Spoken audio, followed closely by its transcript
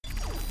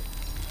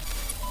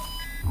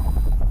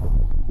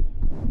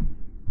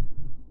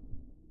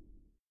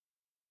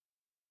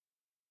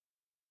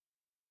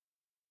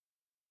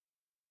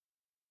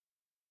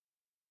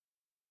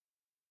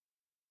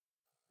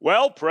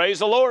Well, praise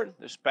the Lord.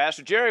 This is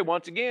Pastor Jerry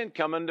once again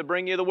coming to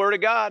bring you the Word of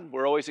God.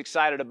 We're always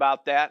excited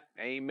about that.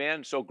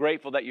 Amen. So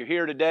grateful that you're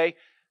here today.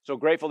 So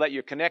grateful that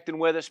you're connecting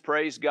with us.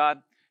 Praise God.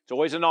 It's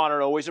always an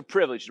honor, always a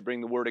privilege to bring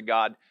the Word of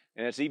God.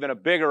 And it's even a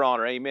bigger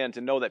honor, amen,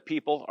 to know that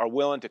people are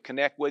willing to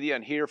connect with you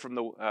and hear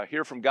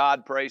from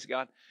God. Praise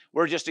God.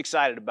 We're just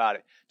excited about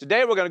it.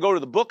 Today we're going to go to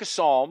the Book of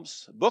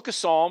Psalms. Book of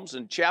Psalms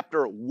in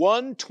chapter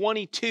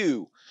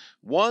 122.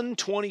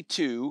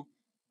 122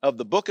 of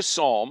the Book of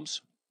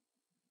Psalms.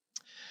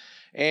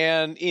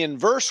 And in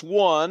verse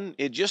 1,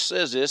 it just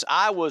says this: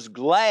 I was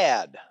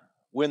glad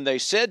when they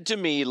said to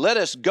me, let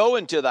us go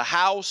into the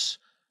house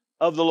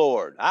of the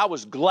Lord. I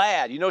was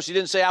glad. You notice he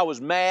didn't say I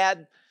was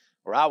mad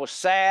or I was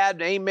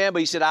sad, amen, but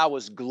he said I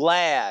was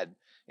glad,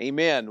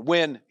 amen,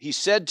 when he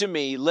said to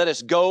me, let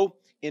us go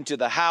into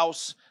the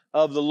house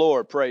of the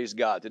Lord, praise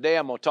God. Today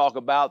I'm going to talk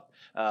about,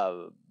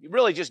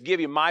 really just give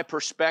you my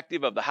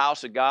perspective of the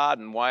house of God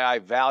and why I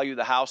value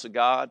the house of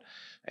God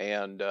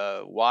and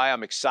why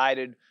I'm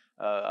excited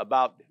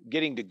about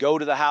getting to go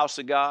to the house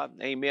of God.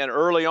 Amen.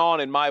 Early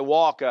on in my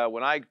walk,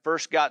 when I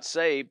first got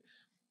saved,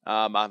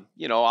 I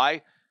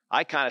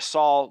kind of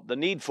saw the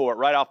need for it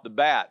right off the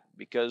bat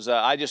because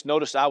I just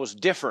noticed I was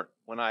different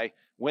when I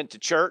went to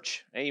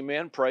church.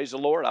 Amen. Praise the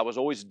Lord. I was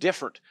always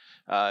different.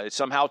 It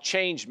somehow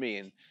changed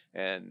me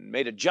and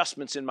made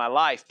adjustments in my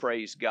life.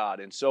 Praise God.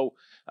 And so,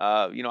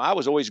 I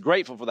was always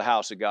grateful for the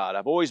house of God.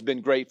 I've always been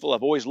grateful.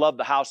 I've always loved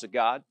the house of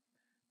God.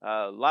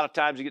 A lot of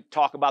times you get to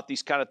talk about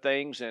these kind of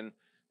things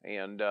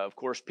and of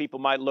course, people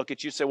might look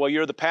at you and say, well,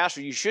 you're the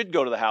pastor. You should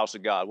go to the house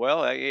of God.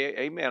 Well,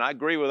 amen. I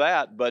agree with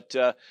that. But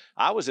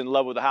I was in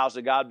love with the house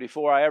of God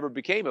before I ever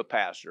became a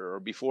pastor or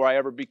before I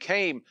ever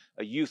became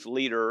a youth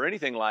leader or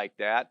anything like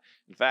that.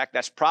 In fact,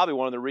 that's probably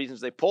one of the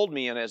reasons they pulled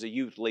me in as a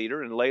youth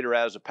leader and later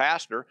as a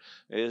pastor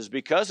is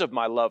because of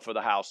my love for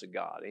the house of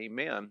God.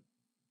 Amen.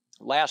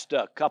 Last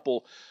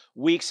couple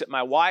weeks that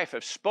my wife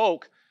has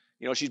spoke,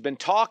 she's been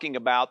talking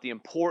about the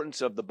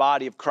importance of the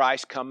body of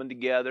Christ coming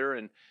together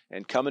and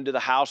coming to the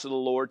house of the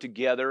Lord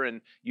together and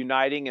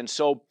uniting. And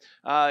so,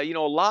 a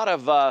lot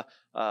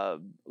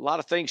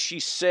of things she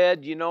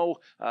said,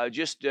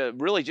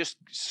 really just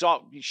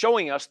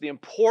showing us the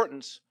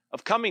importance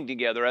of coming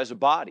together as a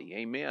body.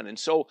 Amen. And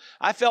so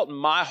I felt in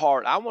my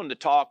heart, I wanted to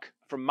talk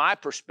from my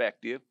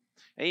perspective,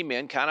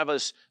 amen, kind of a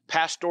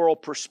pastoral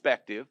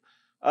perspective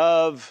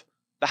of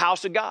the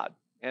house of God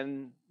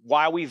and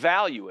why we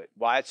value it,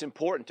 why it's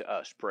important to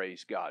us,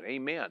 praise God,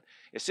 amen.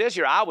 It says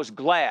here, I was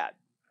glad,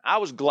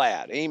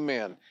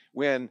 amen,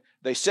 when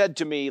they said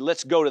to me,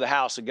 let's go to the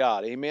house of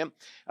God, amen.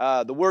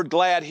 The word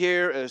glad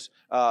here is,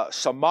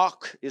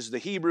 samach is the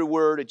Hebrew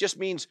word. It just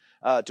means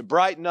to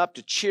brighten up,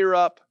 to cheer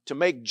up, to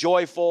make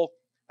joyful,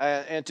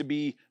 and to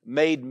be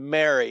made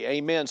merry.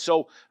 Amen.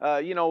 So,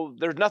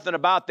 there's nothing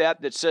about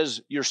that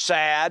says you're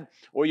sad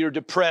or you're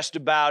depressed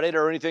about it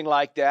or anything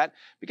like that.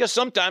 Because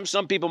sometimes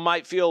some people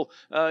might feel,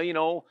 hey,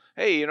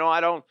 I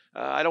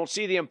don't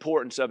see the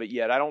importance of it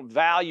yet. I don't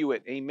value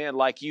it, amen,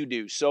 like you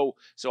do. So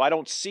I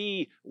don't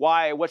see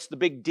what's the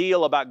big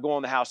deal about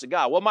going to the house of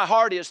God. Well, my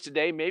heart is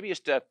today, maybe is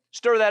to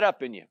stir that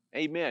up in you.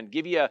 Amen.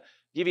 Give you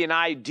an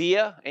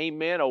idea,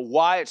 amen, of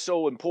why it's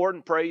so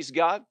important, praise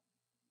God.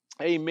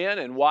 Amen,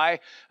 and why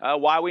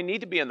we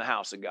need to be in the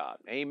house of God.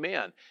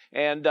 Amen.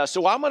 And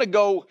so I'm going to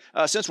go,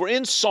 since we're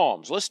in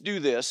Psalms, let's do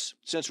this.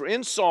 Since we're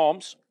in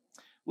Psalms,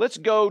 let's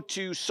go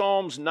to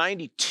Psalms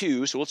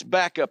 92. So let's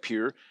back up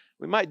here.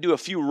 We might do a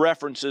few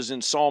references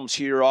in Psalms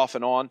here off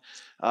and on.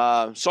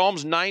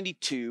 Psalms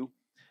 92.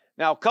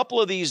 Now, a couple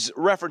of these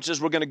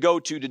references we're going to go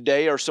to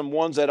today are some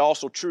ones that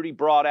also Trudy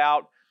brought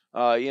out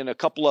in a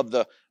couple of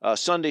the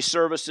Sunday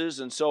services.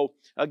 And so,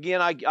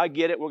 again, I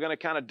get it. We're going to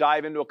kind of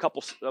dive into a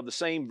couple of the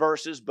same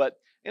verses, but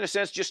in a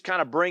sense, just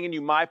kind of bringing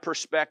you my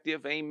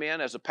perspective, amen,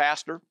 as a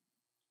pastor,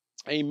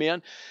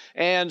 amen.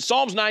 And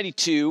Psalms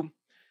 92,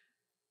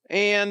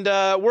 and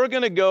we're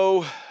going to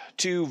go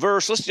to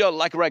let's do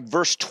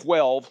verse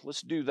 12.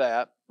 Let's do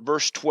that,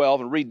 verse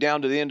 12, and read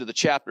down to the end of the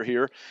chapter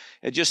here.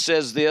 It just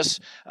says this,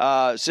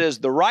 it says,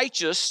 the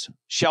righteous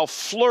shall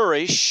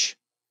flourish,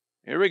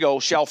 here we go,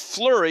 shall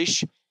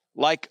flourish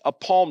like a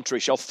palm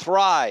tree, shall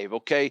thrive,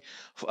 okay,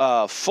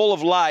 full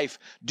of life,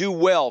 do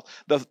well.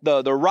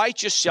 The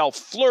righteous shall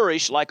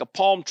flourish like a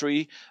palm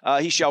tree.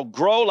 He shall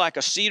grow like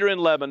a cedar in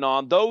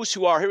Lebanon. Those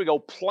who are, here we go,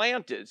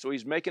 planted. So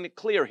he's making it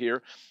clear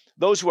here.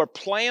 Those who are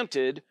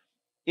planted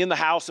in the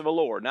house of the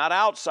Lord, not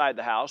outside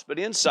the house, but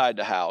inside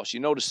the house.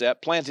 You notice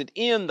that, planted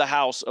in the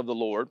house of the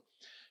Lord,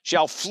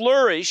 shall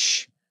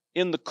flourish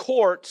in the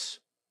courts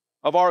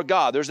of our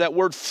God. There's that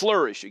word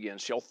flourish again.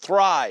 Shall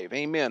thrive,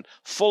 amen,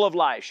 full of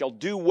life, shall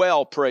do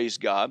well, praise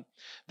God.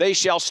 They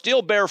shall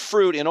still bear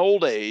fruit in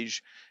old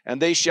age, and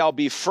they shall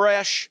be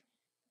fresh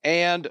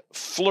and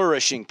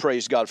flourishing,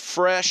 praise God,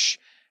 fresh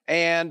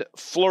and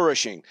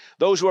flourishing.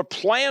 Those who are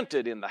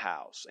planted in the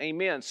house,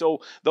 amen.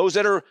 So those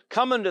that are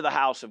coming to the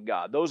house of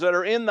God, those that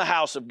are in the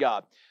house of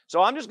God.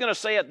 So I'm just going to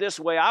say it this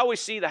way. I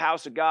always see the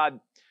house of God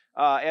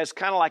as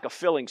kind of like a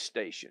filling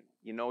station.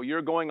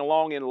 You're going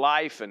along in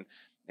life, and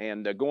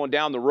and going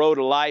down the road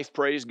of life,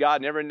 praise God.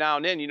 And every now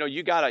and then,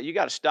 you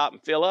gotta stop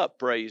and fill up,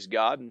 praise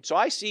God. And so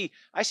I see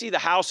the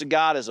house of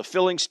God as a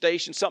filling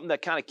station, something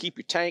that kind of keep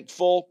your tank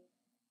full.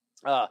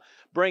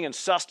 Bringing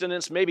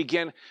sustenance, maybe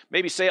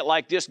say it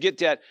like this, get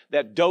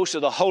that dose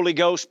of the Holy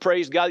Ghost,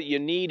 praise God, that you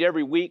need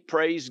every week,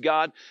 praise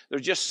God.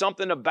 There's just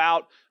something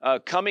about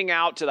coming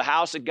out to the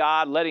house of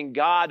God, letting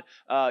God,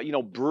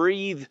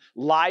 breathe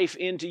life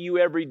into you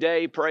every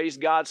day, praise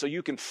God, so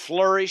you can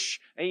flourish,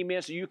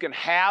 amen, so you can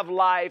have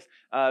life,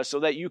 so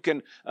that you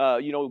can,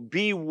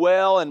 be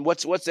well, and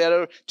what's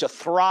that, to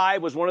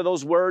thrive was one of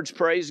those words,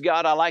 praise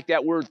God. I like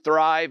that word,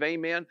 thrive,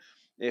 amen.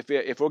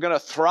 If we're going to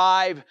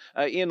thrive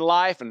in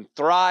life and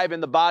thrive in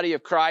the body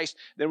of Christ,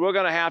 then we're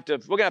going to have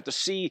to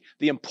see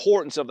the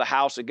importance of the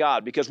house of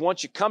God. Because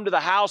once you come to the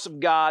house of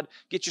God,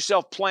 get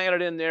yourself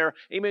planted in there,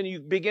 amen, you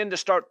begin to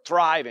start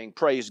thriving,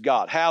 praise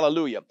God,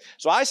 hallelujah.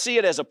 So I see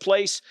it as a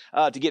place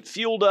to get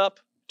fueled up,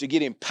 to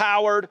get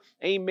empowered,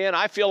 amen.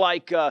 I feel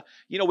like,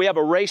 we have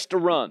a race to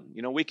run.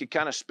 We could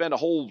kind of spend a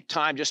whole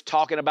time just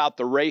talking about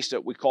the race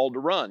that we call to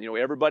run.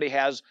 Everybody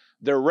has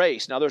their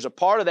race. Now, there's a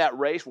part of that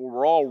race where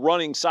we're all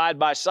running side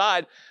by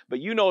side, but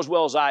you know as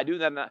well as I do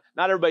that not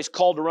everybody's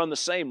called to run the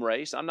same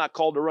race. I'm not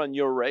called to run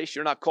your race.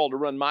 You're not called to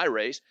run my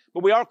race,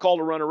 but we are called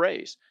to run a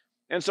race.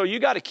 And so you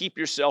got to keep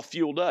yourself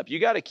fueled up. You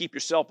got to keep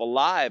yourself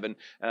alive, and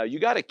you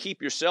got to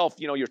keep yourself,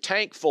 your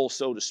tank full,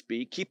 so to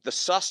speak. Keep the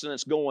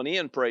sustenance going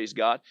in, praise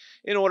God,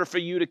 in order for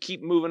you to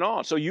keep moving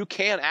on, so you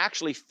can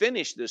actually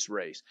finish this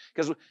race.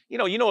 Because you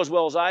know as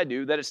well as I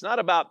do that it's not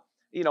about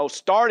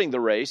starting the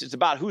race. It's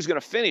about who's going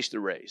to finish the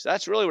race.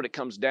 That's really what it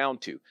comes down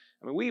to.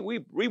 I mean,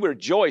 we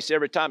rejoice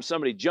every time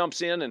somebody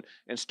jumps in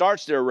and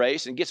starts their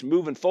race and gets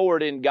moving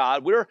forward in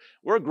God.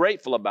 We're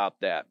grateful about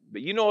that.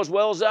 But you know as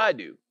well as I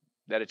do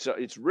that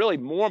it's really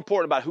more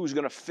important about who's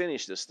going to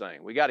finish this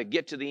thing. We got to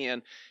get to the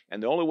end,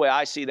 and the only way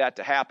I see that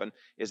to happen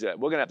is that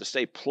we're going to have to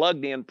stay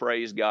plugged in,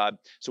 praise God,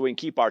 so we can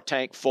keep our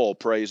tank full,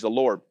 praise the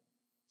Lord.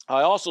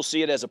 I also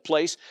see it as a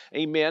place,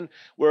 amen,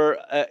 where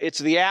it's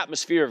the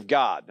atmosphere of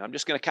God. I'm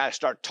just going to kind of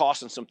start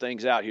tossing some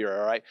things out here,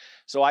 all right?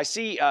 So I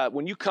see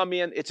when you come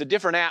in, it's a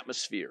different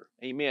atmosphere,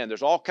 amen.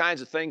 There's all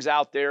kinds of things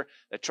out there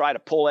that try to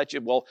pull at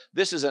you. Well,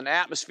 this is an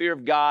atmosphere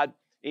of God,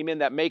 amen,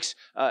 that makes,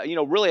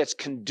 really it's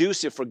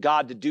conducive for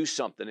God to do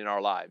something in our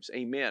lives,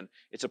 amen.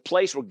 It's a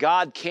place where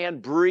God can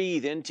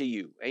breathe into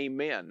you,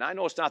 amen. Now, I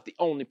know it's not the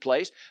only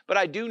place, but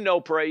I do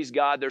know, praise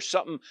God, there's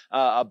something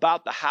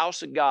about the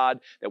house of God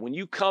that when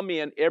you come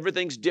in,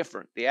 everything's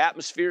different. The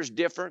atmosphere's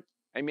different.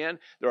 Amen.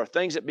 There are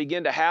things that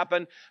begin to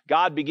happen.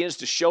 God begins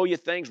to show you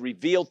things,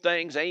 reveal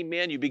things.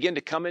 Amen. You begin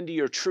to come into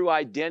your true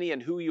identity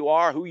and who you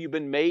are, who you've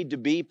been made to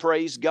be.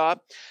 Praise God.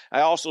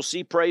 I also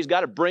see, praise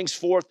God, it brings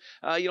forth,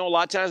 a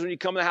lot of times when you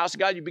come to the house of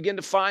God, you begin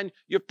to find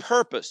your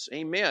purpose.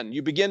 Amen.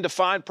 You begin to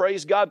find,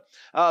 praise God,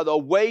 the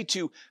way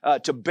to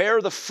bear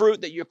the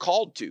fruit that you're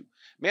called to.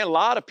 Man, a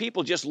lot of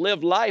people just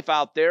live life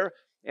out there.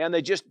 And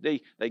they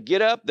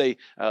get up, they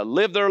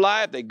live their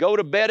life, they go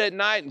to bed at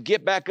night and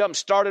get back up and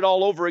start it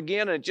all over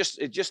again. And it's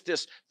just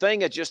this thing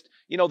that just,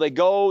 they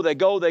go,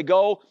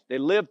 they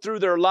live through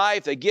their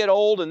life, they get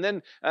old, and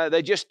then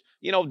they just,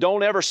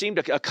 don't ever seem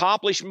to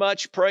accomplish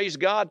much, praise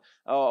God,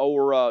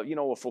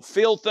 or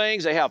fulfill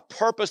things. They have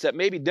purpose that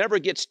maybe never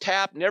gets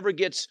tapped, never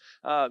gets,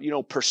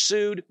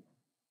 pursued.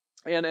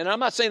 And I'm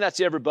not saying that's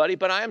everybody,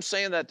 but I am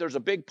saying that there's a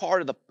big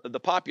part of the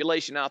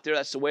population out there,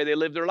 that's the way they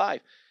live their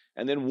life.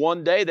 And then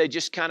one day they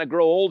just kind of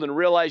grow old and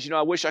realize,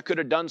 I wish I could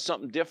have done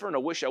something different. I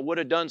wish I would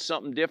have done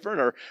something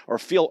different, or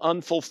feel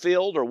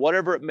unfulfilled, or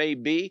whatever it may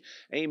be.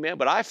 Amen.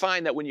 But I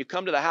find that when you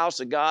come to the house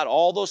of God,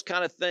 all those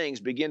kind of things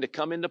begin to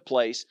come into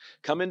place,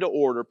 come into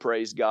order,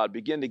 praise God,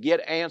 begin to get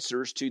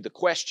answers to the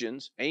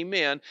questions.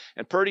 Amen.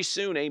 And pretty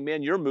soon,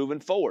 amen, you're moving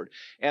forward.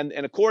 And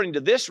according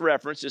to this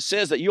reference, it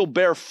says that you'll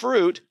bear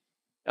fruit.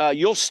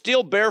 You'll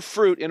still bear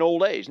fruit in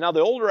old age. Now,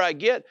 the older I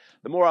get,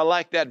 the more I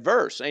like that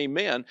verse.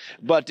 Amen.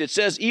 But it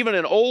says even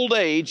in old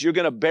age, you're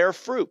going to bear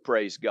fruit.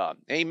 Praise God.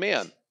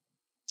 Amen.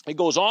 It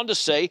goes on to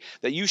say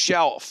that you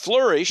shall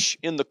flourish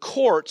in the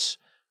courts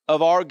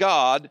of our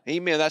God.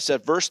 Amen. That's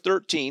at verse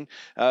 13.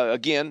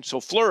 Again, so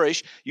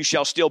flourish. You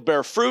shall still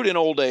bear fruit in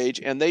old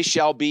age, and they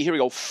shall be, here we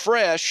go,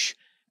 fresh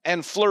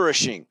and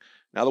flourishing.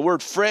 Now, the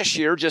word fresh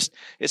here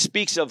it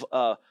speaks of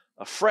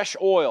a fresh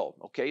oil,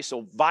 okay,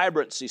 so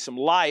vibrancy, some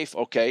life,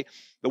 okay.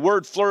 The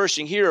word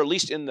flourishing here, at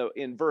least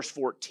in verse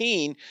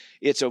 14,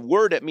 it's a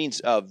word that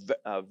means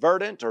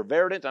verdant or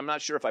verdant. I'm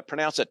not sure if I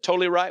pronounced that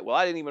totally right. Well,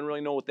 I didn't even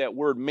really know what that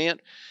word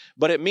meant,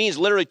 but it means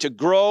literally to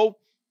grow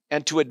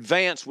and to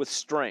advance with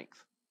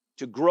strength.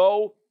 To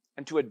grow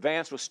and to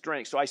advance with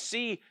strength. So I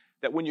see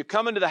that when you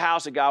come into the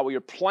house of God, when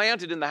you're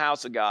planted in the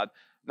house of God,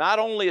 not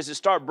only does it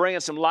start bringing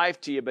some life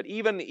to you, but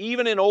even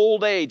in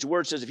old age,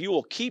 where it says if you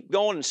will keep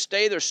going and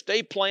stay there,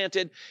 stay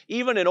planted,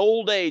 even in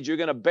old age, you're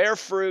going to bear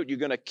fruit, you're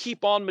going to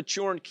keep on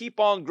maturing, keep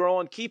on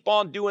growing, keep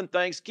on doing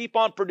things, keep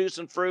on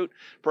producing fruit.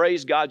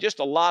 Praise God. Just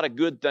a lot of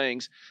good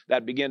things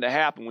that begin to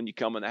happen when you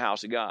come in the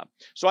house of God.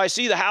 So I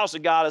see the house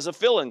of God as a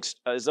filling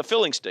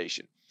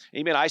station.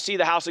 Amen. I see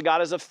the house of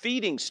God as a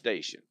feeding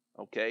station.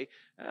 okay?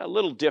 A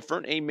little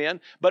different,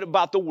 amen, but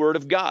about the Word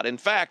of God. In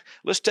fact,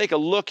 let's take a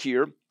look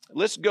here.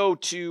 Let's go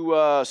to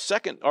 1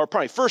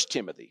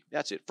 Timothy.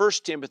 That's it, 1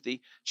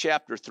 Timothy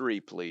chapter 3,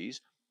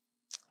 please.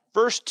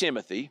 1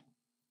 Timothy,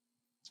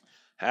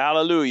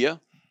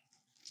 hallelujah.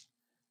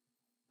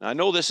 I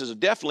know this is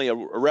definitely a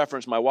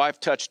reference my wife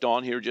touched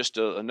on here just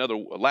another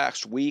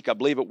last week, I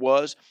believe it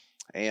was,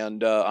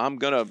 and I'm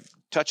going to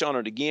touch on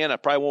it again. I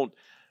probably won't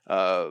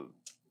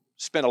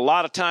spend a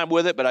lot of time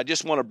with it, but I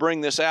just want to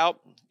bring this out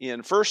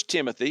in 1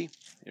 Timothy.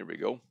 Here we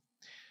go.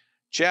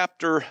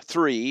 Chapter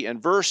 3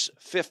 and verse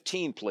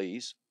 15,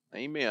 please.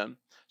 Amen.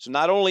 So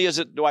not only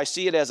do I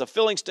see it as a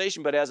filling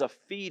station, but as a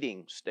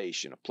feeding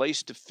station, a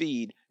place to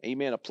feed.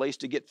 Amen. A place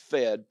to get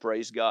fed.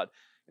 Praise God.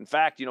 In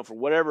fact, for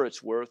whatever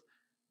it's worth,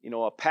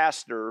 a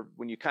pastor,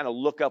 when you kind of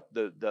look up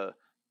the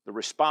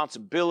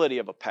responsibility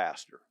of a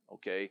pastor,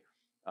 okay,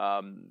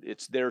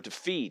 it's there to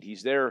feed.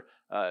 He's there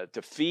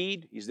to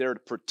feed. He's there to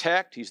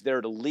protect. He's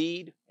there to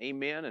lead.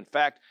 Amen. In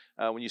fact,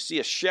 when you see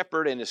a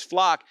shepherd and his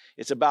flock,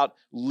 it's about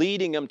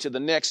leading them to the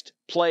next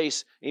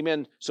place.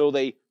 Amen. So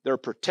they're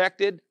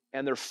protected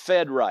and they're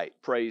fed right.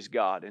 Praise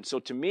God. And so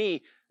to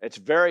me, it's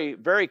very,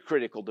 very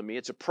critical to me.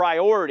 It's a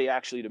priority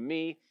actually to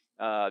me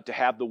to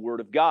have the Word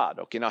of God.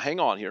 Okay, now hang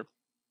on here.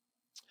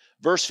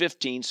 Verse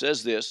 15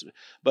 says this,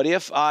 but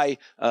if I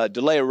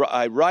delay,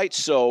 I write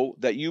so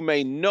that you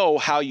may know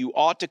how you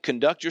ought to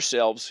conduct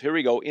yourselves, here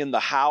we go, in the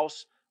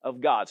house of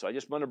God. So I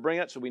just want to bring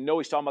it so we know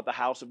he's talking about the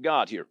house of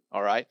God here,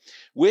 all right,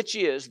 which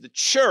is the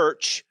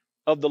church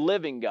of the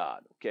living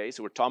God, okay?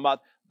 So we're talking about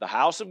the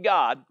house of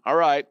God, all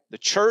right, the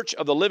church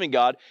of the living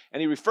God,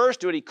 and he refers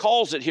to it, he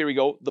calls it, here we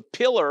go, the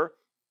pillar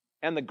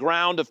and the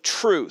ground of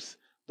truth,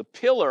 the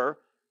pillar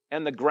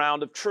and the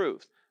ground of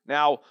truth.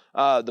 Now,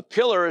 the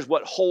pillar is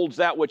what holds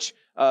that which,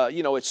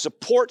 it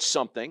supports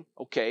something,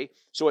 okay?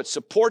 So it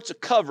supports a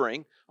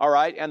covering, all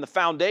right? And the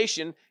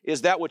foundation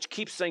is that which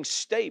keeps things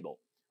stable,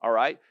 all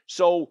right?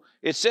 So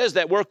it says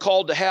that we're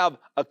called to have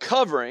a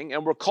covering,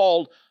 and we're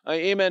called,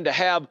 amen, to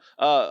have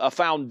a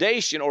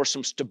foundation or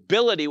some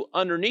stability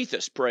underneath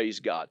us, praise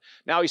God.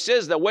 Now, he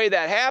says the way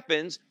that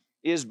happens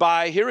is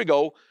by, here we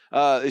go,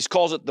 he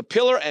calls it the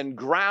pillar and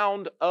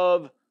ground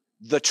of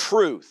the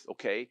truth,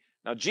 okay?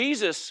 Now,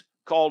 Jesus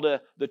called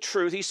the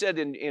truth. He said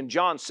in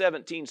John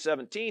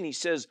 17:17, he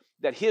says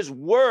that his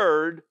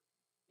word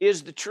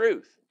is the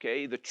truth.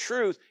 Okay, the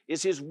truth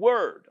is his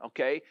word.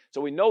 Okay,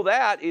 so we know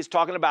that he's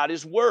talking about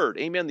his word.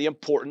 Amen. The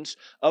importance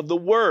of the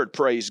word.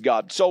 Praise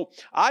God. So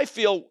I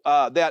feel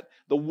that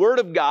the word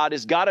of God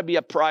has got to be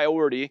a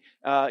priority,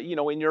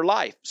 in your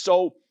life.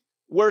 So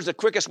where's the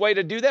quickest way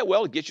to do that?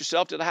 Well, get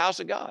yourself to the house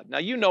of God. Now,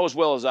 you know as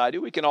well as I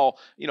do, we can all,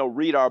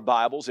 read our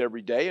Bibles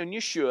every day, and you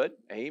should.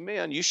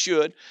 Amen, you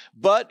should.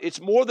 But it's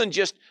more than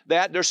just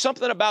that. There's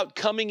something about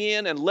coming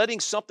in and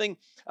letting something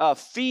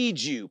feed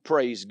you,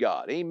 praise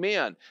God.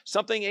 Amen.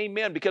 Something,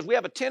 amen, because we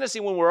have a tendency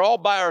when we're all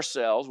by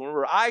ourselves, when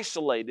we're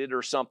isolated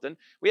or something,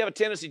 we have a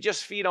tendency to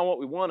just feed on what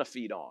we want to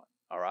feed on,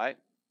 all right?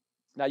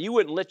 Now, you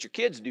wouldn't let your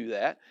kids do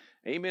that.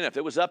 Amen. If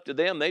it was up to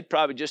them, they'd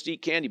probably just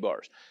eat candy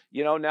bars.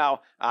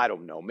 Now, I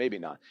don't know, maybe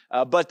not.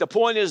 But the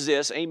point is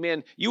this,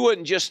 amen, you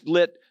wouldn't just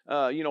let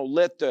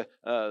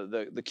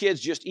the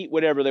kids just eat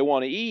whatever they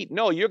want to eat.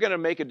 No, you're going to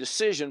make a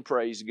decision,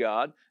 praise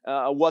God,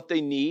 what they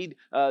need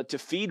to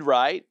feed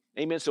right.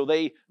 Amen. So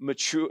they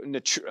nurture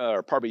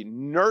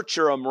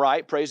them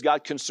right, praise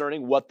God,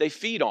 concerning what they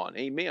feed on.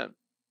 Amen.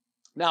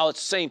 Now, it's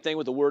the same thing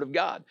with the Word of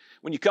God.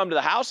 When you come to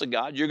the house of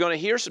God, you're going to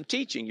hear some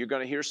teaching. You're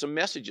going to hear some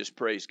messages,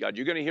 praise God.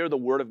 You're going to hear the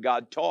Word of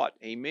God taught.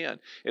 Amen.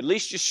 At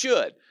least you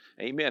should.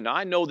 Amen. Now,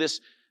 I know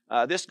this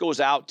goes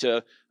out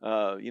to,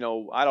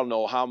 I don't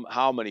know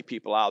how many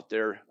people out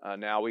there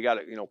now. We got,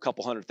 a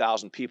couple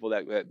 100,000 people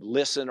that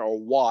listen or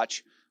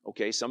watch.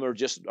 Okay, some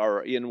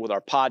are in with our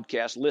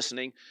podcast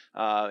listening,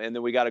 and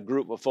then we got a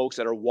group of folks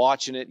that are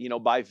watching it,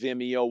 by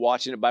Vimeo,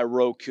 watching it by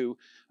Roku,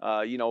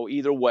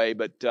 either way.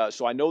 But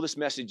so I know this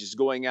message is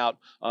going out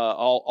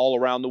all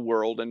around the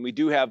world, and we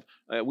do have,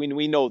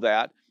 we know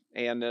that.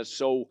 And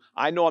so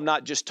I know I'm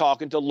not just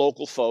talking to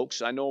local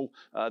folks. I know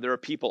there are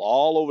people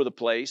all over the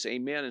place,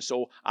 amen. And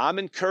so I'm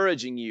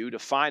encouraging you to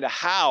find a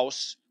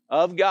house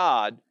of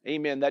God,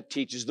 amen, that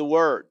teaches the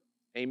Word,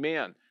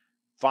 amen.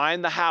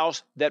 Find the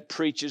house that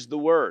preaches the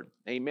Word.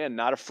 Amen.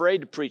 Not afraid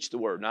to preach the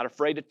Word. Not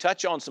afraid to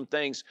touch on some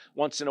things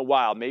once in a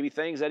while. Maybe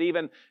things that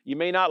even you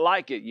may not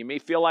like it. You may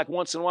feel like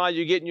once in a while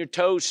you're getting your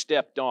toes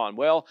stepped on.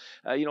 Well,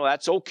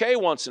 that's okay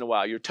once in a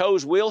while. Your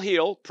toes will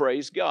heal.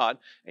 Praise God.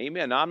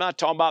 Amen. Now, I'm not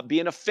talking about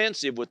being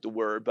offensive with the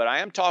Word, but I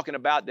am talking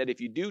about that if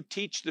you do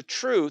teach the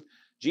truth,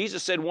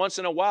 Jesus said once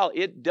in a while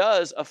it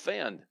does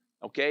offend.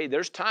 Okay,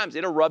 there's times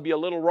it'll rub you a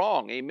little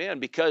wrong, amen,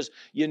 because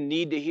you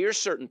need to hear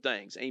certain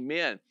things,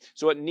 amen.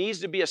 So it needs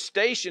to be a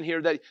station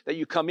here that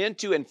you come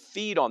into and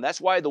feed on. That's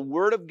why the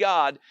Word of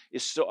God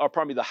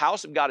the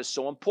house of God is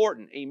so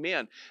important,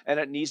 amen. And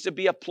it needs to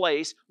be a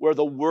place where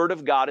the Word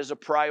of God is a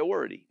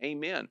priority,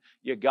 amen.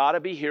 You got to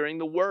be hearing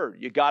the Word.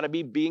 You got to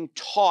be being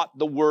taught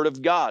the Word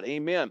of God.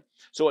 Amen.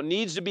 So it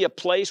needs to be a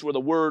place where the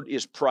Word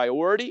is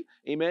priority.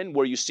 Amen.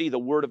 Where you see the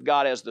Word of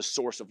God as the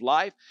source of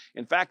life.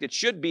 In fact, it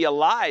should be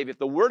alive. If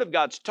the Word of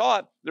God's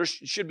taught, there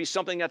should be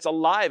something that's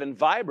alive and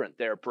vibrant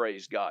there,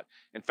 praise God.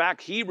 In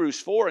fact,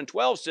 Hebrews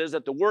 4:12 says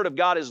that the Word of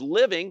God is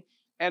living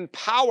and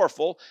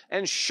powerful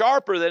and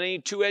sharper than any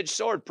two-edged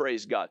sword,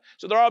 praise God.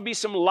 So there ought to be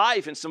some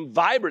life and some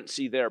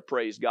vibrancy there,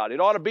 praise God.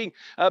 It ought to be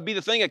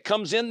the thing that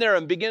comes in there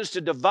and begins to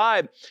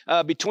divide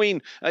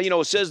between,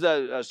 it says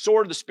the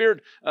sword of the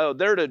Spirit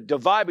there to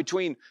divide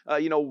between,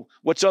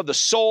 what's of the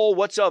soul,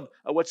 what's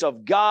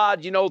of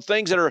God,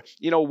 things that are,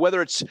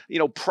 whether it's,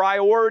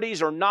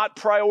 priorities or not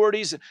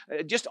priorities,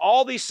 just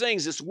all these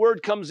things, this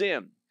word comes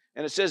in.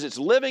 And it says it's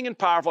living and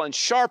powerful and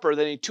sharper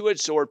than a two-edged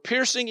sword,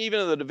 piercing even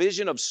to the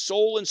division of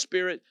soul and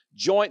spirit,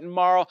 joint and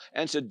marrow,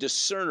 and it's a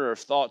discerner of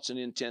thoughts and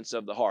intents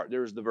of the heart.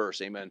 There's the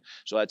verse, amen.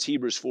 So that's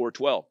Hebrews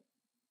 4:12.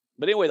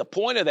 But anyway, the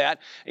point of that,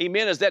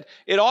 amen, is that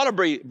it ought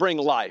to bring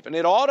life. And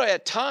it ought to,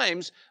 at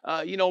times,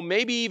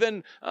 maybe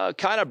even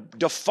kind of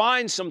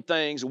define some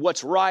things,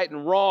 what's right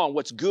and wrong,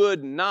 what's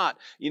good and not,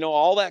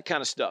 all that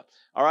kind of stuff.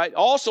 All right.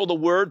 Also, the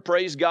word,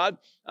 praise God,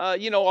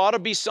 ought to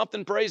be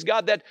something, praise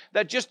God,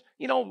 that just,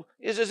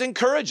 is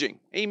encouraging.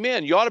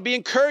 Amen. You ought to be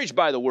encouraged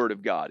by the word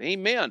of God.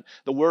 Amen.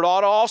 The word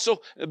ought to also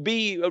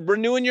be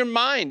renewing your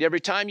mind every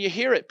time you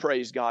hear it,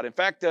 praise God. In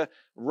fact,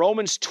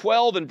 Romans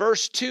 12 and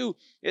verse 2,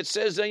 it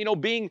says,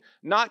 being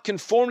not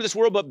conformed to this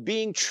world, but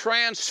being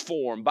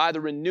transformed by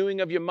the renewing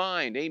of your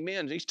mind.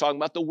 Amen. He's talking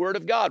about the word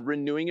of God,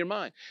 renewing your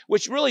mind,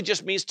 which really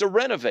just means to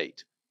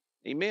renovate.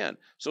 Amen.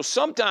 So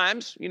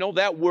sometimes,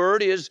 that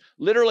word is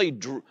literally,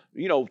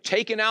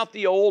 taking out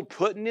the old,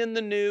 putting in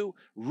the new,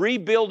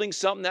 rebuilding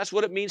something. That's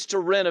what it means to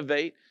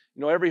renovate.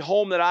 Every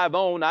home that I've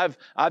owned,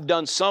 I've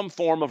done some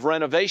form of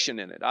renovation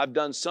in it. I've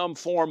done some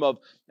form of,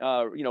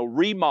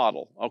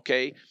 remodel,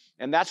 okay?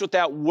 And that's what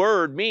that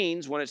word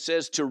means when it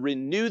says to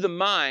renew the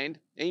mind,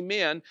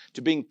 amen,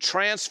 to being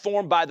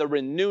transformed by the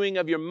renewing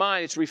of your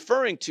mind. It's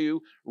referring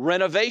to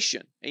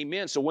renovation,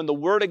 amen. So when the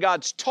word of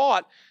God's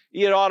taught,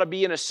 it ought to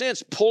be, in a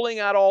sense, pulling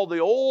out all the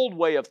old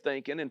way of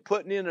thinking and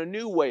putting in a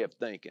new way of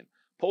thinking.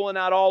 Pulling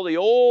out all the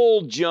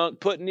old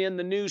junk, putting in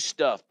the new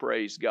stuff,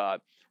 praise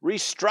God.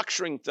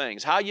 Restructuring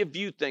things, how you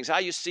view things, how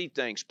you see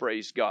things,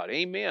 praise God.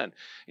 Amen.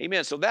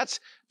 Amen. So that's,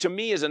 to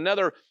me, is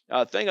another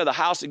thing of the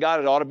house of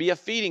God. It ought to be a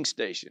feeding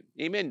station.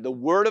 Amen. The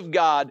Word of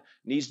God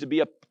needs to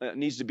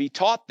be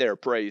taught there,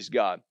 praise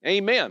God.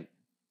 Amen.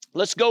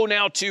 Let's go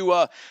now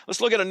to,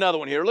 let's look at another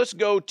one here. Let's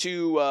go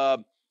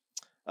to...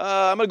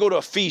 I'm going to go to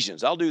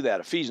Ephesians. I'll do that.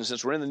 Ephesians,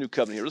 since we're in the new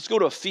covenant here. Let's go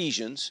to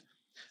Ephesians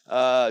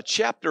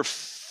chapter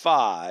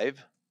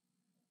 5.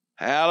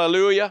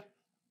 Hallelujah.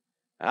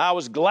 I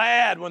was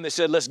glad when they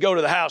said, let's go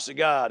to the house of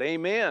God.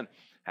 Amen.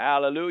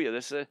 Hallelujah.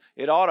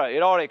 It ought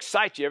to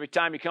excite you every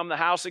time you come to the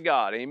house of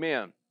God.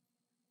 Amen.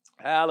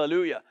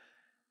 Hallelujah.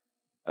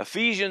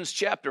 Ephesians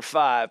chapter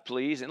 5,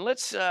 please. And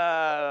let's,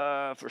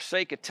 for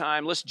sake of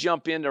time, let's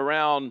jump into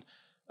around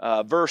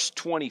verse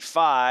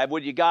 25.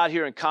 What you got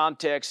here in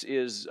context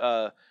is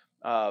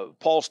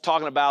Paul's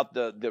talking about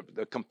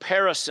the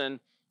comparison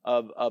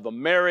of a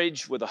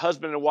marriage with a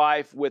husband and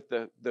wife with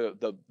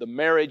the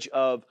marriage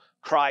of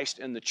Christ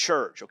and the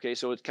church. Okay,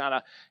 so it's kind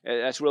of,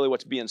 that's really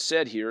what's being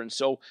said here. And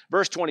so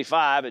verse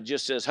 25, it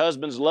just says,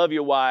 husbands, love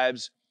your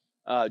wives,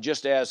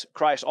 just as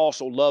Christ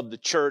also loved the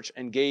church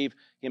and gave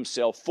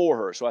himself for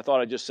her. So I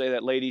thought I'd just say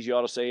that. Ladies, you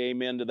ought to say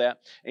amen to that.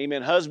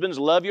 Amen. Husbands,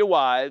 love your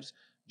wives,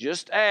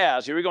 just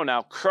as, here we go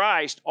now,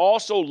 Christ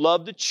also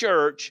loved the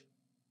church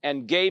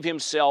and gave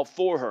himself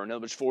for her. In other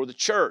words, for the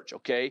church,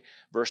 okay?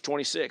 Verse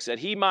 26, that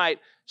he might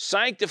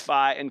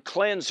sanctify and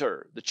cleanse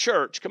her, the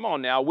church, come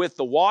on now, with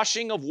the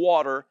washing of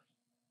water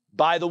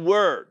by the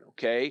word,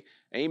 okay?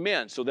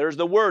 Amen. So there's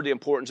the word, the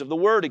importance of the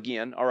word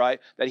again, all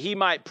right? That he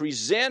might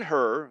present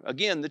her,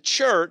 again, the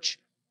church,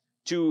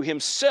 to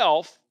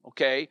himself,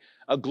 okay?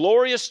 A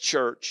glorious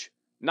church,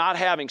 not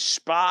having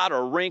spot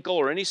or wrinkle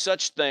or any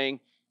such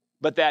thing,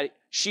 but that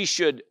she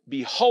should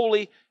be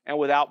holy and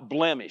without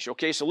blemish.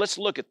 Okay, so let's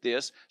look at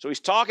this. So he's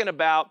talking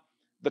about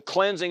the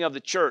cleansing of the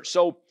church.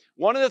 So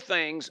one of the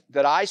things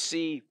that I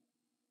see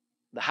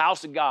the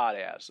house of God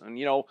as, and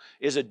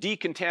is a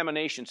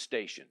decontamination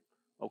station.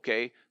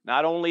 Okay,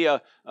 not only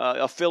a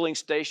filling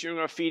station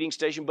or a feeding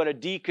station, but a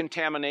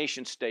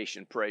decontamination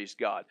station, praise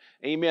God.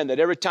 Amen. That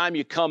every time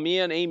you come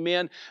in,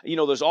 amen,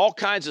 there's all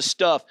kinds of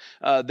stuff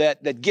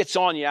that gets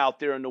on you out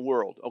there in the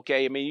world.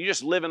 Okay, I mean, you're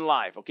just living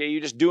life. Okay,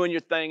 you're just doing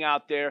your thing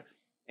out there,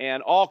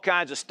 and all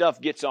kinds of stuff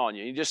gets on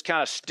you. It just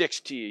kind of sticks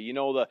to you.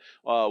 The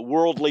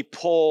worldly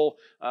pull,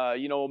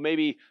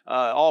 maybe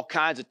all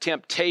kinds of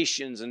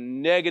temptations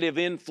and negative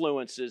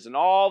influences, and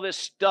all this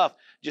stuff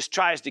just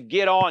tries to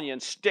get on you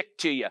and stick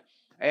to you.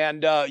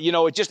 And,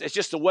 it's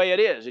just the way it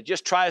is. It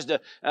just tries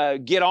to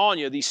get on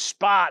you, these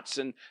spots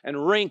and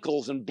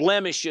wrinkles and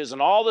blemishes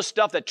and all the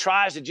stuff that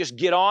tries to just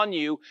get on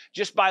you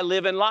just by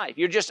living life.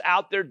 You're just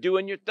out there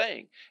doing your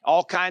thing.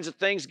 All kinds of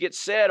things get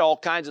said. All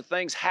kinds of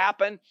things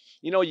happen.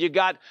 You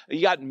got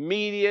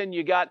media and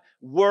you got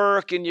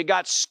work and you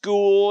got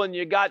school and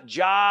you got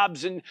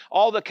jobs and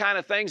all the kind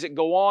of things that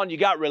go on. You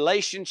got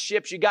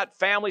relationships, you got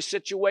family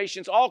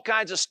situations, all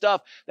kinds of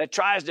stuff that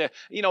tries to,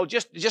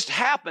 just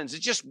happens.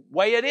 It's just the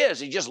way it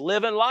is. You just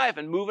living life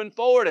and moving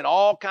forward and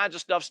all kinds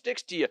of stuff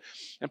sticks to you.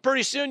 And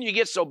pretty soon you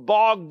get so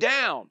bogged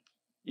down.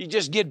 You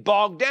just get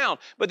bogged down.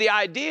 But the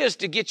idea is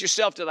to get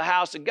yourself to the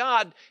house of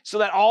God so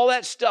that all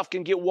that stuff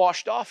can get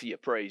washed off of you,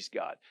 praise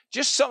God.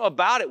 Just something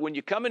about it when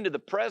you come into the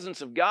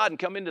presence of God and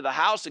come into the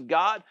house of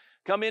God,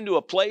 come into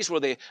a place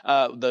where the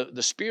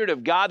Spirit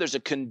of God, there's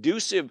a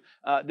conducive,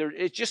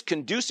 it's just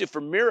conducive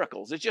for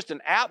miracles. It's just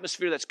an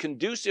atmosphere that's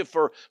conducive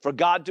for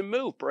God to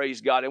move,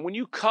 praise God. And when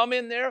you come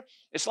in there,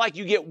 it's like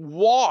you get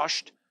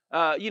washed,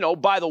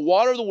 by the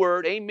water of the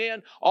Word,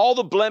 amen, all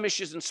the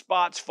blemishes and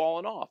spots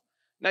falling off.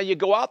 Now, you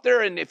go out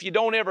there, and if you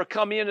don't ever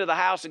come into the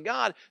house of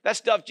God, that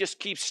stuff just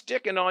keeps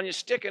sticking on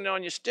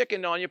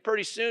you.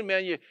 Pretty soon,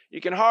 man,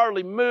 you can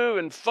hardly move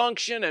and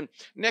function, and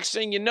next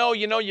thing you know,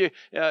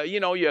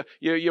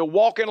 you're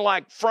walking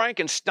like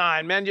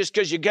Frankenstein, man, just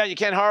because you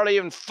can't hardly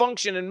even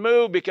function and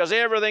move because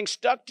everything's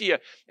stuck to you.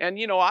 And,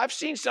 I've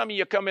seen some of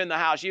you come in the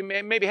house. You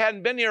maybe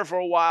hadn't been here for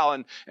a while,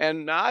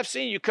 and I've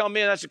seen you come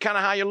in. That's kind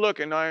of how you're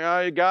looking. Like,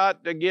 I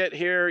got to get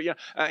here.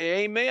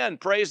 Amen.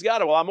 Praise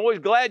God. Well, I'm always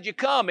glad you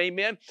come.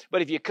 Amen.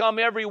 But if you come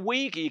every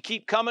week, you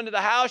keep coming to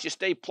the house, you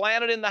stay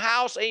planted in the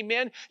house,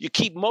 amen, you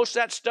keep most of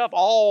that stuff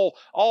all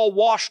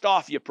washed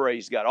off you,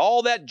 praise God.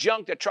 All that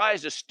junk that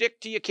tries to stick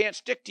to you can't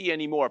stick to you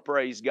anymore,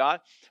 praise God,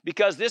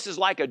 because this is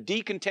like a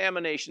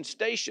decontamination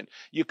station.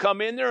 You come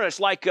in there, it's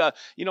like,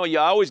 you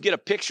always get a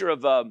picture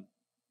of a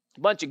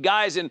bunch of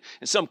guys in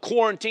some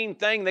quarantine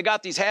thing. They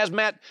got these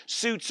hazmat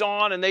suits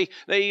on, and they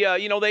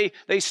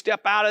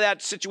step out of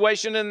that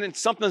situation, and then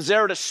something's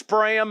there to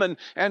spray them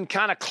and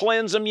kind of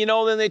cleanse them.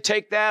 Then they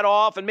take that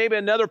off, and maybe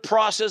another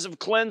process of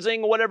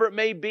cleansing, whatever it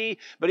may be.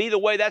 But either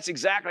way, that's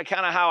exactly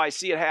kind of how I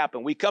see it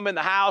happen. We come in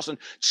the house, and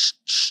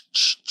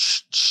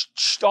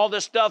all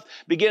this stuff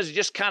begins to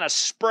just kind of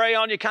spray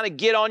on you, kind of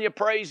get on you,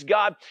 praise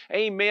God,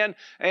 amen.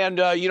 And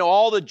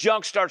all the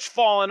junk starts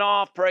falling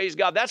off, praise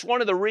God. That's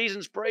one of the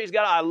reasons, praise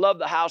God, I love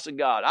the house of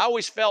God. I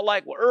always felt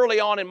like early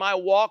on in my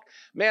walk,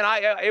 man,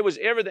 it was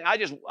everything. I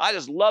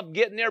just loved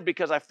getting there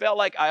because I felt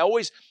like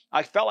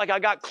I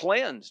got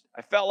cleansed.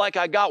 I felt like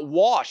I got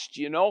washed,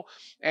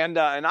 and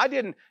I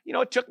didn't,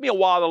 it took me a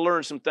while to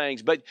learn some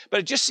things, but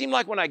it just seemed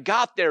like when I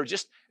got there,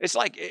 it's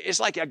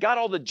like I got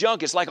all the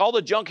junk. It's like all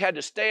the junk had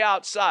to stay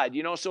outside,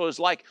 so it's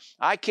like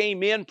I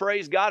came in,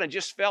 praise God, and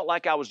just felt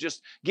like I was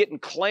just getting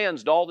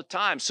cleansed all the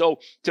time. So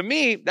to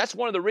me, that's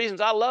one of the reasons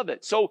I love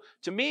it. So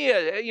to me,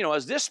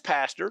 as this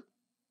pastor,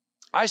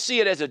 I see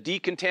it as a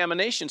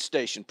decontamination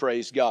station,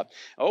 praise God.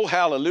 Oh,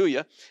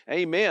 hallelujah.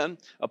 Amen.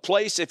 A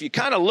place, if you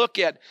kind of look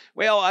at,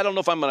 I don't know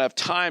if I'm going to have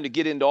time to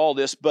get into all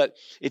this, but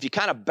if you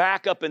kind of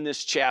back up in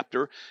this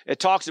chapter,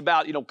 it talks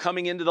about,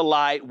 coming into the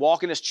light,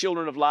 walking as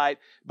children of light.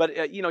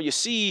 But, you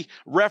see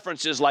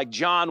references like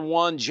John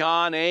 1,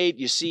 John 8,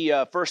 you see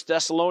 1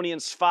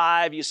 Thessalonians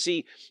 5, you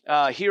see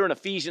here in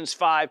Ephesians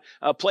 5,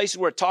 places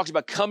where it talks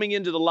about coming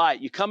into the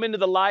light. You come into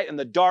the light and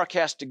the dark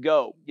has to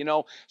go,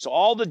 So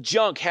all the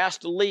junk has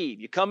to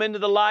leave. You come into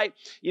the light,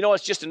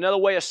 it's just another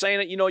way of saying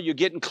it, you're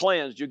getting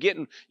cleansed, you're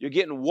getting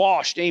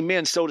washed,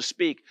 amen, so to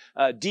speak,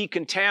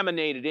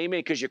 decontaminated, amen,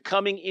 because you're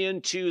coming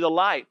into the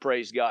light,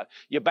 praise God.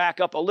 You back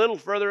up a little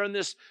further in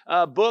this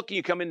book,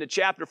 you come into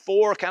chapter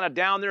 4, kind of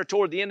down there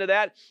toward the end of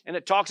that, and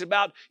it talks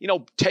about,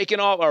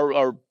 taking off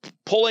or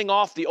pulling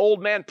off the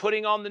old man,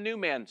 putting on the new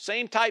man.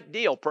 Same type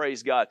deal,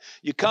 praise God.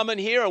 You come in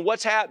here and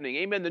what's happening?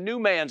 Amen. The new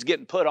man's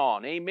getting put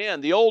on.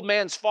 Amen. The old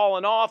man's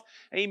falling off.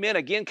 Amen.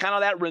 Again, kind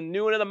of that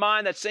renewing of the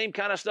mind, that same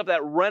kind of stuff,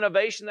 that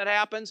renovation that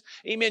happens.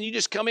 Amen. You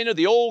just come into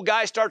the old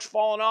guy starts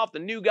falling off, the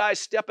new guy's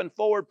stepping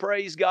forward,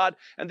 praise God.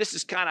 And this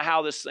is kind of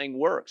how this thing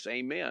works.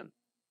 Amen.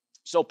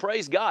 So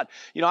praise God.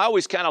 I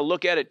always kind of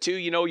look at it too.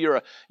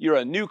 You're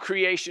a new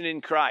creation in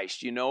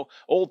Christ.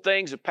 Old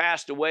things have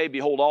passed away.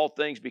 Behold, all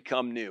things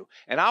become new.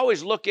 And I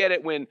always look at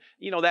it when,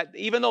 that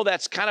even though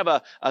that's kind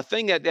of a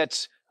thing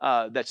that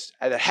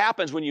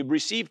happens when you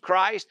receive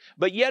Christ,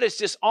 but yet it's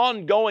this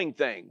ongoing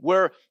thing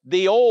where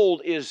the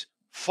old is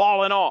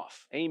falling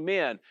off.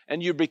 Amen.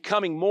 And you're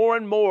becoming more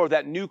and more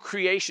that new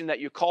creation that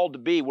you're called to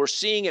be. We're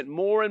seeing it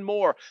more and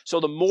more. So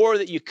the more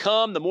that you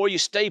come, the more you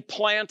stay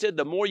planted,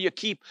 the more you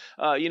keep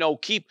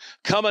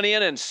coming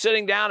in and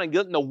sitting down and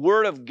getting the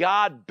Word of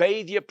God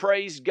bathe you,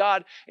 praise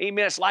God.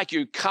 Amen. It's like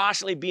you're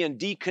constantly being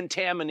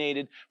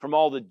decontaminated from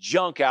all the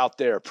junk out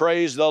there.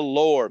 Praise the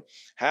Lord.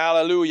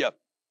 Hallelujah.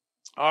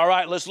 All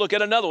right, let's look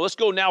at another one. Let's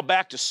go now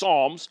back to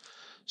Psalms.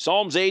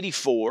 Psalms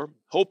 84.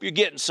 Hope you're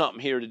getting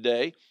something here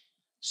today.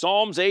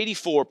 Psalms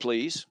 84,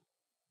 please.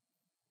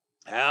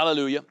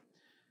 Hallelujah.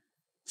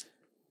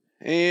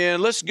 And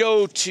let's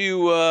go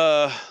to,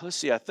 let's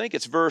see, I think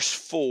it's verse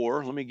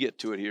 4. Let me get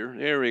to it here.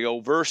 There we go,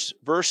 verse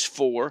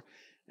 4.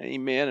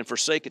 Amen. And for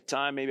sake of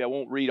time, maybe I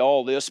won't read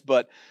all this,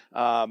 but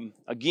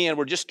again,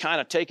 we're just kind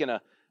of taking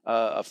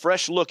a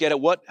fresh look at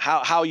it,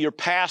 how your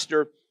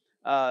pastor,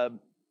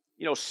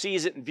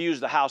 sees it and views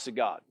the house of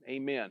God.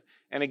 Amen.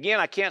 And again,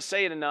 I can't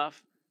say it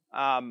enough.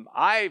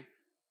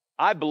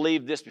 I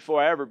believed this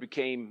before I ever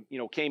came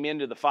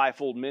into the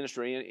fivefold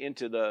ministry,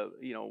 into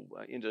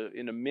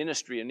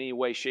ministry in any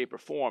way, shape, or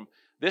form.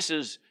 This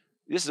is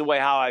the way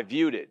how I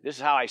viewed it. This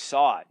is how I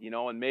saw it,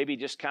 and maybe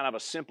just kind of a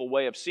simple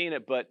way of seeing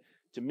it, but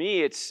to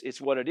me, it's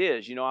what it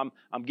is.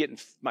 I'm getting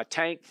my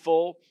tank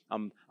full.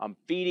 I'm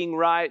feeding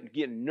right,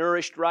 getting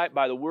nourished right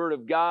by the Word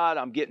of God.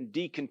 I'm getting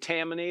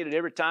decontaminated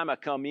every time I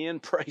come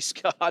in. Praise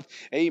God,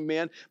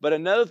 Amen. But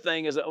another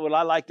thing is, what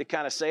I like to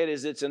kind of say it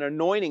is, it's an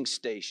anointing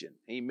station,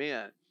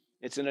 Amen.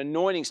 It's an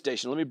anointing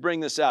station. Let me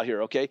bring this out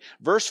here, okay?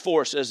 Verse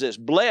 4 says this: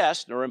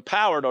 blessed or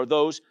empowered are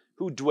those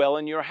who dwell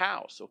in your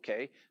house,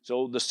 okay?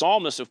 So the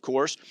psalmist, of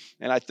course,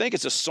 and I think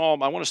it's a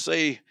psalm, I want to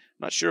say,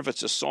 I'm not sure if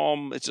it's a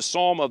psalm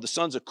of the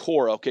sons of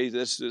Korah, okay? I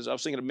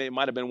was thinking it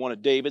might have been one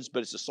of David's,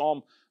 but it's a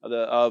psalm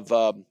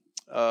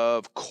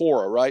of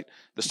Korah, right?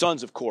 The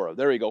sons of Korah.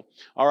 There you go.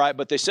 All right,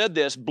 but they said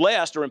this: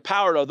 blessed or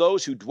empowered are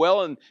those who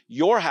dwell in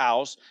your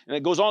house. And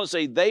it goes on to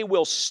say, they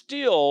will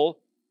still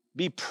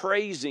be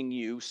praising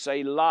you,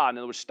 Selah. In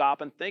other words,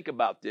 stop and think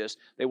about this.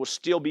 They will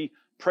still be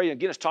praising.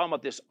 Again, it's talking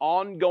about this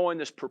ongoing,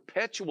 this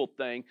perpetual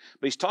thing,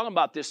 but he's talking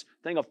about this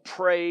thing of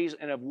praise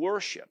and of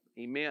worship.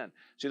 Amen.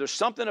 See, there's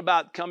something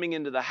about coming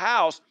into the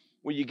house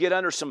where you get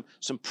under some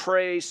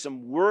praise,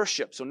 some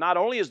worship. So not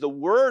only is the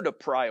word a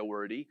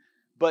priority,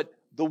 but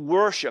the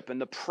worship and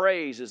the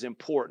praise is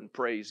important,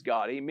 praise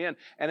God. Amen.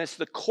 And it's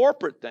the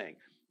corporate thing.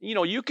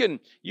 You can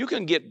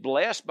get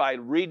blessed by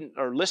reading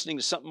or listening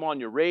to something on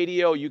your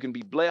radio. You can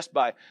be blessed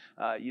by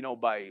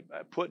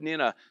putting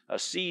in a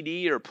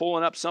CD or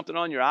pulling up something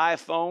on your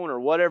iPhone or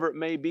whatever it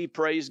may be.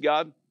 Praise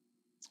God.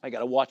 I got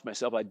to watch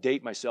myself. I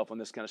date myself on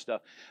this kind of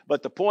stuff.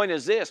 But the point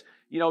is this: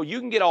 you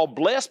can get all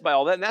blessed by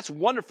all that, and that's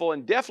wonderful,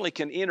 and definitely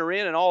can enter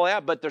in and all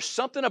that. But there's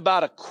something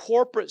about a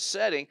corporate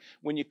setting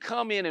when you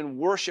come in and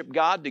worship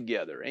God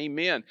together.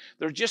 Amen.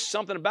 There's just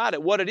something about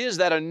it. What it is,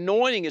 that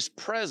anointing is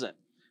present.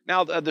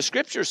 Now, the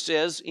scripture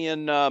says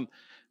in,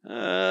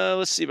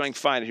 let's see if I can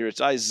find it here. It's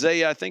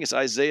Isaiah, I think it's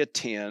Isaiah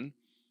 10.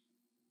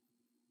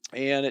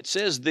 And it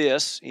says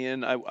this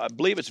in, I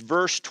believe it's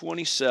verse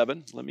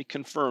 27. Let me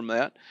confirm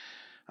that.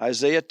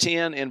 Isaiah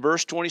 10 and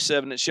verse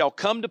 27. It shall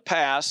come to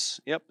pass,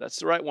 yep, that's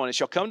the right one. It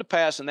shall come to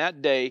pass in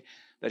that day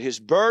that his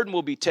burden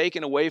will be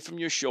taken away from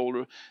your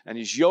shoulder and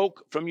his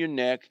yoke from your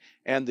neck,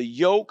 and the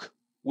yoke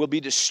will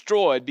be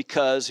destroyed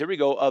because, here we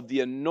go, of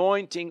the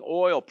anointing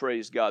oil,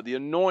 praise God. The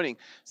anointing.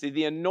 See,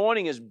 the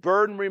anointing is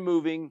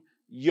burden-removing,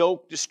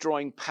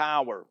 yoke-destroying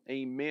power.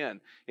 Amen.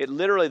 The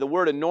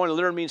word anointing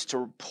literally means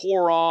to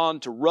pour on,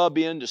 to rub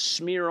in, to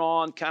smear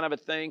on, kind of a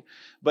thing.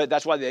 But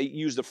that's why they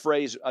use the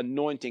phrase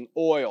anointing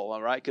oil,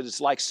 all right? Because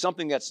it's like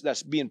something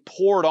that's being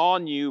poured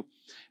on you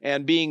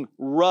and being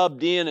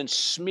rubbed in and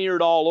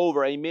smeared all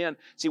over. Amen.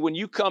 See, when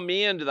you come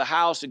into the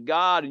house of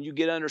God and you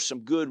get under some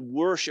good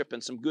worship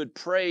and some good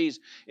praise,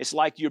 it's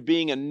like you're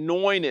being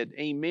anointed.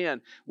 Amen.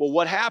 Well,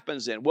 what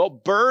happens then? Well,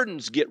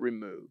 burdens get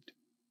removed.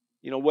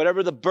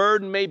 Whatever the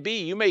burden may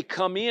be, you may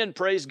come in,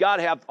 praise God,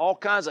 have all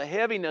kinds of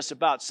heaviness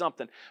about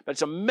something. But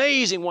it's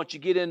amazing once you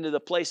get into the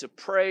place of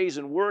praise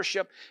and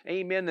worship,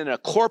 amen, in a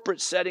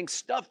corporate setting,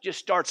 stuff just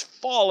starts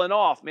falling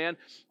off, man.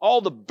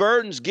 All the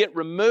burdens get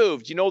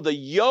removed. The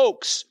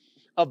yokes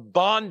of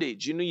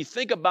bondage. You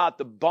think about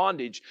the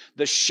bondage,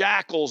 the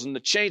shackles and the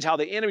chains, how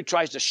the enemy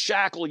tries to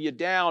shackle you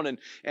down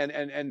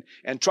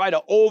and try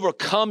to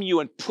overcome you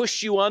and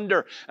push you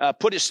under,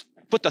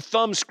 put the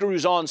thumb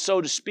screws on,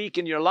 so to speak,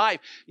 in your life.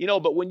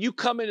 But when you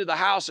come into the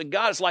house of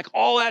God, it's like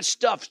all that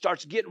stuff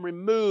starts getting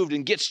removed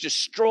and gets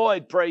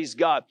destroyed, praise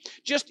God.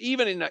 Just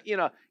even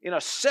in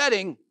a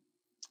setting,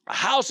 a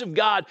house of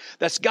God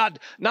that's got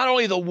not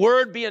only the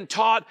word being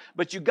taught,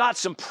 but you got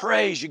some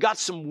praise, you got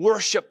some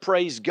worship,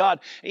 praise God.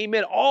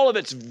 Amen. All of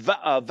it's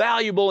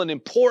valuable and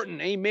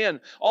important.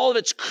 Amen. All of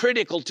it's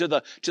critical to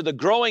the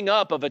growing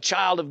up of a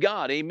child of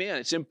God. Amen.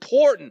 It's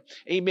important.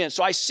 Amen.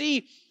 So I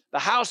see the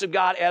house of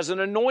God as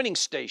an anointing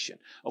station,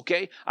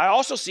 okay? I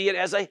also see it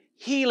as a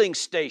healing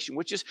station,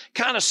 which is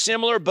kind of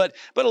similar, but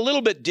a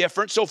little bit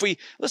different. So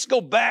let's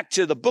go back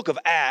to the book of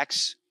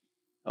Acts.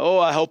 Oh,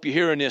 I hope you're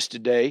hearing this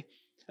today.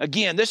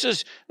 Again, this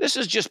is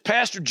just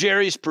Pastor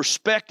Jerry's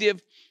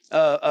perspective,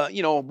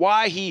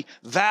 why he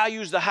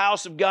values the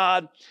house of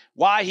God,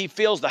 why he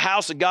feels the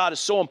house of God is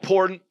so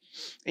important.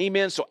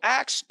 Amen. So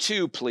Acts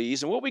 2,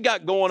 please. And what we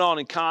got going on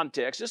in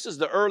context, this is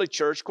the early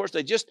church. Of course,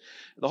 the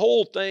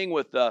whole thing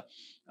with the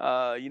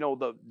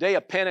day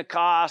of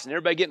Pentecost and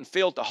everybody getting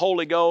filled with the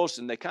Holy Ghost,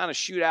 and they kind of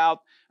shoot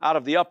out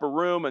of the upper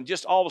room, and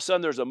just all of a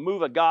sudden there's a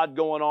move of God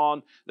going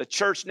on. The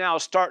church now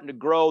is starting to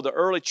grow. The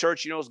early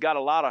church, has got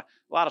a lot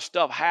of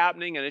stuff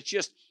happening, and it's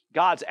just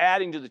God's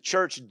adding to the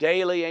church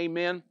daily.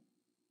 Amen.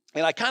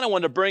 And I kind of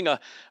wanted to bring a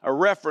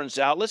reference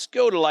out. Let's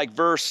go to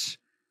verse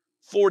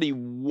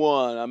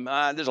 41.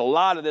 There's a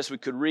lot of this we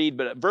could read,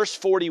 but at verse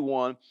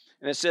 41,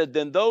 and it said,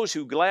 then those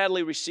who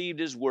gladly received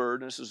his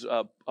word, and this is,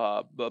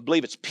 I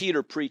believe it's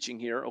Peter preaching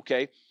here,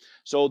 okay?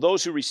 So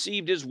those who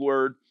received his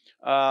word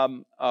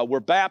were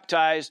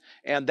baptized,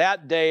 and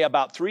that day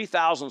about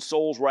 3,000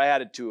 souls were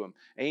added to them.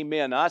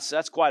 Amen.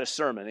 That's quite a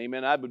sermon.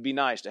 Amen. That would be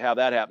nice to have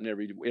that happen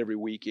every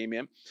week.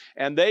 Amen.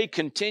 And they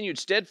continued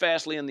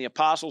steadfastly in the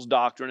apostles'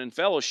 doctrine and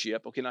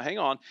fellowship. Okay, now hang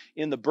on.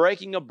 In the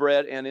breaking of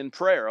bread and in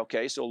prayer.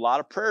 Okay, so a lot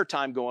of prayer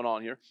time going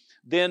on here.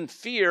 Then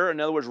fear, in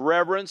other words,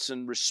 reverence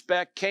and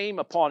respect, came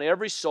upon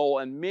every soul,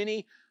 and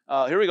many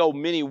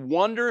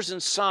wonders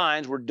and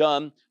signs were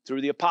done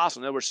through the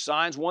apostles. In other words,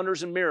 signs,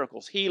 wonders, and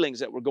miracles, healings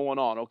that were going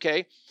on,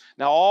 okay?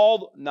 Now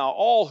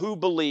all who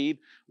believed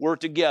were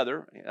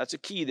together, that's a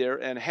key there,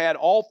 and had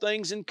all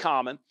things in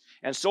common,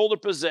 and sold their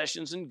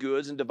possessions and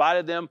goods, and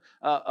divided them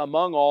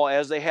among all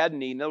as they had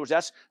need. In other words,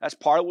 that's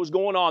part of what was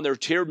going on. They're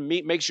here to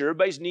make sure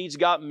everybody's needs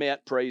got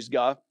met, praise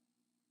God.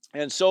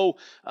 And so,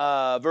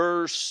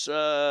 verse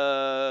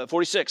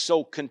 46,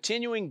 so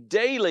continuing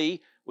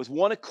daily with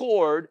one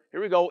accord, here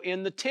we go,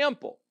 in the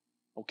temple,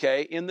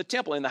 okay, in the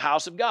temple, in the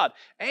house of God,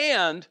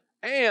 and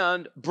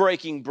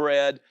breaking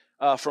bread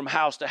from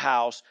house to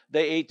house.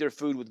 They ate their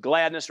food with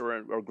gladness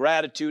or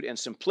gratitude and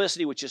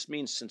simplicity, which just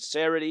means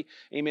sincerity,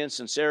 amen,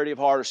 sincerity of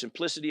heart or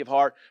simplicity of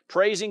heart,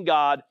 praising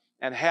God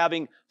and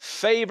having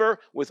favor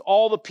with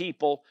all the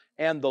people,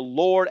 and the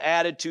Lord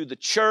added to the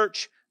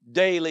church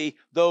daily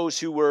those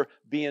who were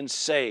being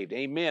saved.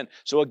 Amen.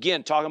 So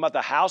again, talking about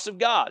the house of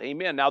God.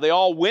 Amen. Now they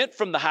all went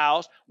from the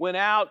house, went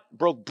out,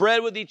 broke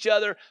bread with each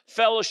other,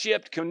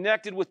 fellowshiped,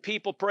 connected with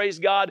people, praise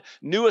God,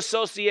 new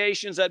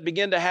associations that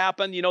begin to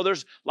happen. You know,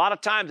 there's a lot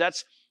of times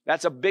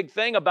that's a big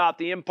thing about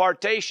the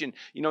impartation.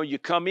 You know, you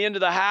come into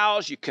the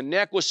house, you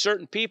connect with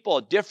certain people,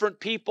 a different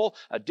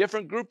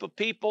group of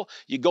people.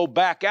 You go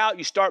back out,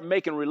 you start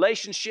making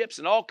relationships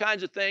and all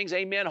kinds of things.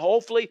 Amen.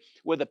 Hopefully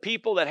with the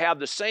people that have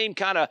the same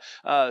kind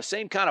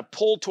of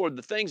pull toward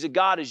the things of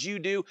God as you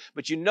do.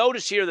 But you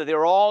notice here that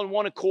they're all in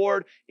one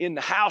accord in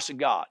the house of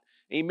God.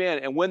 Amen.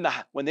 And when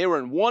they were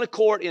in one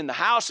accord in the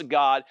house of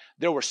God,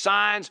 there were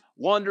signs,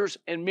 wonders,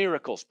 and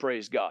miracles,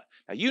 praise God.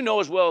 Now, you know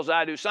as well as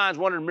I do, signs,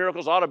 wonders, and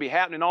miracles ought to be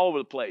happening all over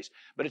the place.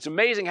 But it's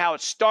amazing how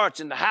it starts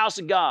in the house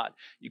of God.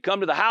 You come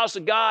to the house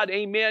of God,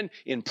 amen,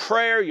 in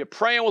prayer. You're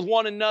praying with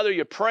one another.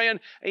 You're praying,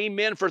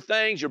 amen, for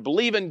things. You're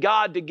believing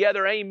God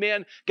together,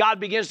 amen. God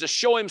begins to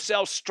show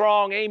himself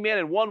strong, amen,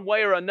 in one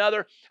way or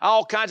another.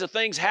 All kinds of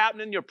things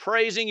happening. You're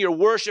praising, you're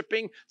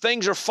worshiping.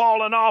 Things are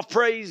falling off,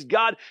 praise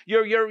God.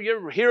 You're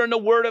hearing the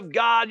word of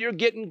God. You're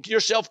getting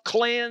yourself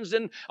cleansed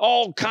and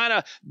all kind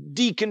of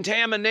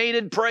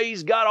decontaminated,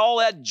 praise God. All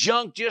that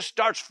junk just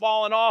starts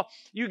falling off.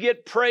 You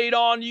get prayed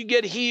on, you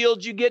get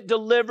healed, you get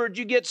delivered,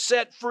 you get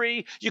set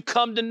free. You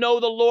come to know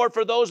the Lord.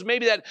 For those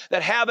maybe that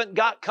haven't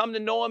come to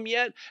know him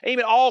yet,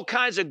 amen, all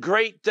kinds of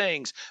great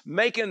things.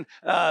 Making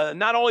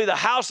not only the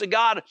house of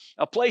God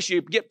a place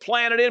you get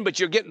planted in, but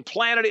you're getting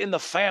planted in the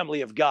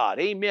family of God,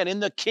 amen, in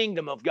the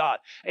kingdom of God,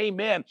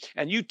 amen.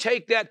 And you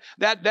take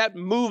that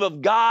move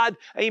of God,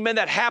 amen,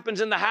 that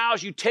happens in the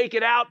house, you take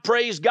it out,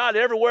 praise God,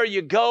 everywhere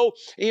you go,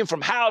 even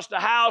from house to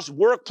house,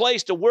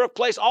 workplace to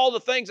workplace, all the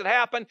things that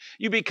happen,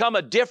 you become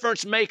a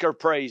difference maker,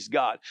 praise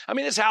God. I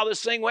mean, that's how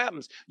this thing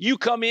happens. You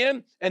come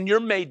in and you're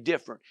made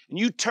different. And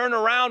you turn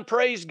around,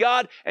 praise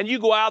God, and you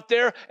go out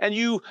there and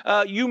you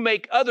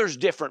make others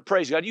different,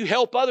 praise God. You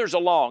help others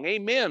along,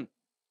 amen.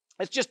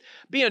 It's just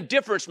being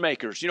difference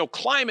makers,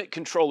 climate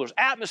controllers,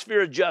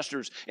 atmosphere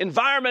adjusters,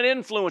 environment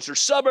influencers,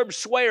 suburb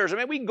swayers. I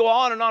mean, we can go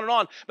on and on and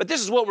on, but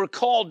this is what we're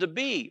called to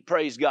be,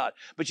 praise God.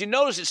 But you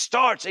notice it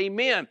starts,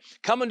 amen,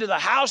 coming to the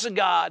house of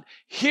God,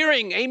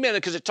 hearing, amen,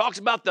 because it talks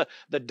about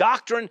the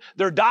doctrine,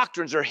 their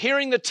doctrines. They're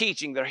hearing the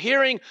teaching. They're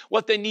hearing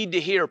what they need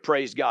to hear,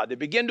 praise God. They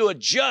begin to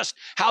adjust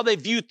how they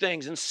view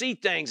things and see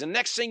things. And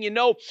next thing you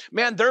know,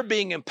 man, they're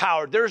being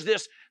empowered. There's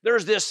this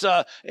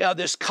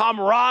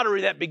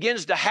camaraderie that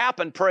begins to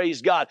happen, praise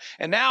God.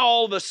 And now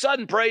all of a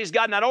sudden, praise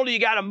God, not only you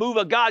got a move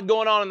of God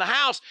going on in the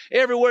house,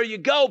 everywhere you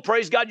go,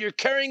 praise God, you're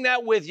carrying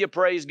that with you,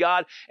 praise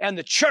God. And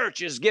the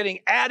church is getting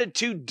added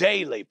to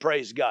daily,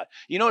 praise God.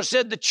 It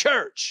said the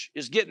church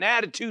is getting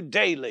added to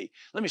daily.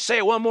 Let me say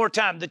it one more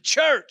time. The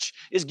church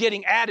is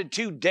getting added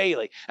to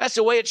daily. That's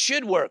the way it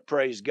should work,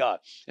 praise God.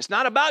 It's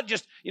not about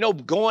just,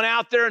 going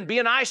out there and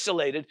being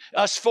isolated,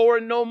 us four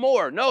and no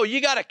more. No,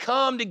 you got to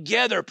come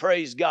together,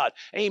 praise God.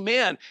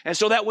 Amen. And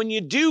so that when you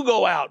do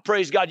go out,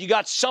 praise God, you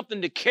got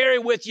something to carry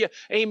with you,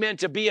 amen,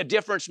 to be a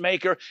difference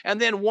maker.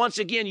 And then once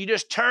again, you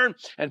just turn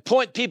and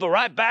point people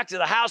right back to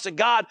the house of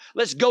God.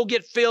 Let's go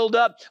get filled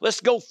up.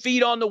 Let's go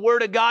feed on the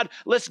word of God.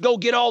 Let's go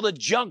get all the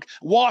junk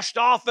washed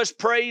off us,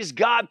 praise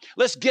God.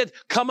 Let's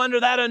come under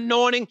that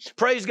anointing,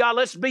 praise God.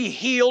 Let's be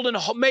healed and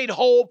made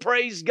whole,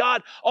 praise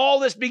God. All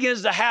this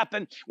begins to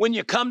happen when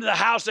you come to the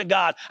house of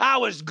God. I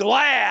was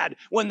glad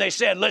when they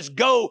said, let's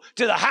go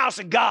to the house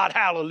of God,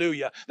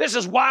 hallelujah. This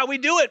is why we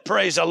do it,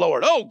 praise the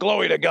Lord. Oh,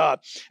 glory to God.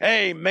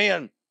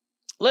 Amen.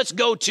 Let's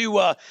go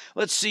to,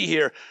 let's see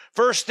here,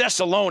 1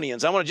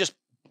 Thessalonians. I want to just,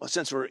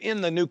 since we're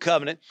in the new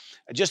covenant,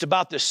 just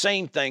about the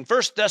same thing.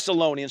 1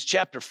 Thessalonians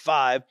chapter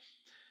 5.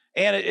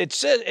 And it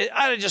says,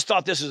 I just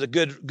thought this is a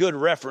good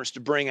reference to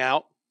bring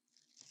out.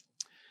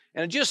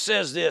 And it just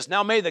says this,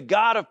 now may the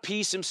God of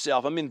peace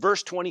himself, I'm in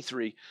verse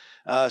 23,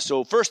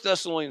 so 1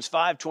 Thessalonians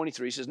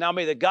 5:23 says, now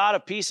may the God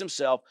of peace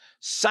himself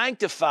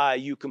sanctify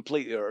you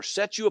completely, or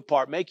set you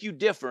apart, make you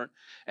different,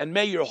 and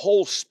may your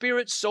whole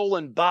spirit, soul,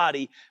 and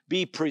body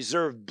be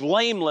preserved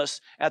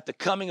blameless at the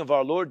coming of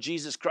our Lord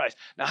Jesus Christ.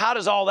 Now, how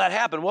does all that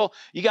happen? Well,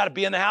 you got to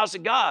be in the house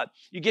of God.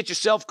 You get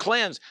yourself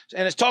cleansed.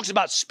 And it talks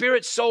about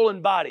spirit, soul,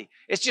 and body.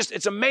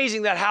 It's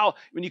amazing that how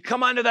when you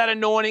come under that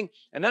anointing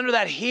and under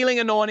that healing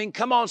anointing,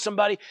 come on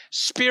somebody,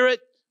 spirit,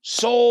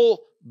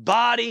 soul,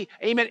 body,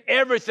 amen,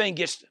 everything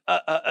gets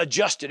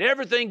adjusted.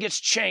 Everything gets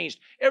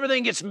changed.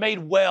 Everything gets made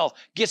well,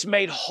 gets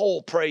made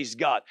whole, praise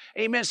God.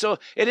 Amen. So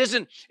it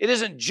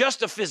isn't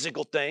just a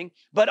physical thing,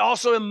 but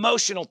also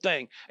emotional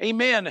thing.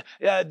 Amen.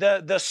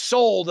 The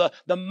soul,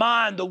 the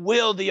mind, the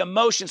will, the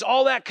emotions,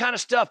 all that kind of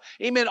stuff.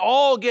 Amen.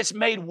 All gets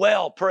made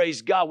well,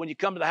 praise God, when you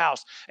come to the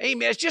house.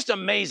 Amen. It's just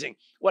amazing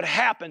what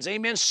happens.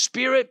 Amen.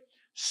 Spirit,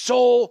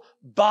 soul,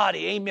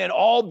 body, amen,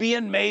 all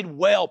being made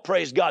well,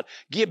 praise God,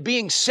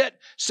 being set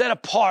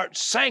apart,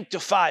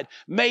 sanctified,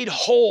 made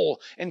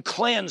whole, and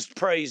cleansed,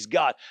 praise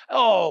God.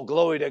 Oh,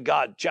 glory to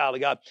God, child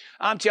of God.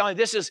 I'm telling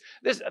you,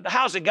 the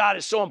house of God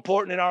is so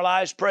important in our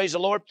lives, praise the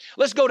Lord.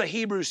 Let's go to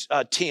Hebrews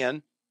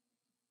 10.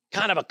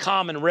 Kind of a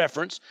common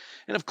reference.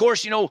 And of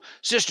course,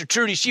 Sister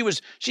Trudy,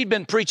 she'd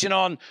been preaching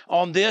on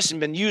this and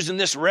been using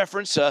this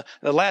reference the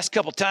last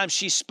couple times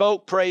she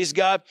spoke, praise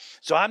God.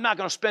 So I'm not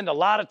going to spend a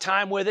lot of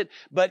time with it,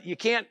 but you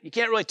can't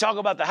really talk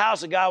about the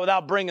house of God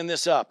without bringing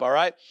this up, all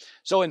right?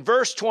 So in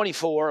verse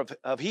 24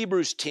 of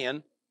Hebrews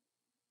 10,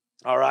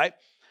 all right,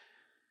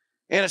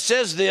 and it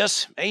says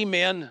this,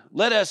 amen,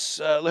 let us,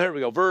 here we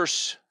go,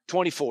 verse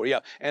 24, yeah,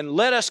 and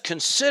let us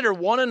consider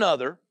one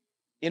another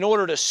in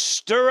order to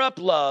stir up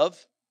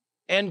love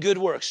and good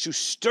works. To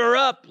stir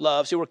up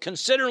love. See, we're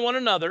considering one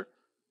another,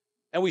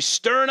 and we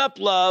stirring up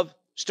love,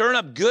 stirring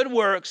up good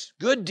works,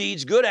 good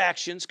deeds, good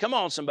actions. Come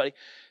on, somebody.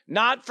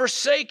 Not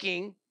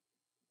forsaking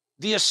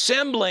the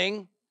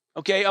assembling,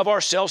 of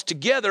ourselves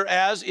together,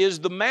 as is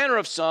the manner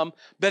of some,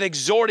 but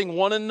exhorting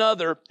one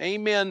another.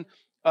 Amen.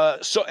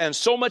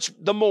 So much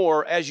the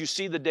more as you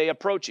see the day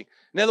approaching.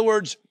 In other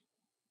words,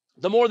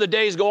 the more the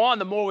days go on,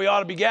 the more we ought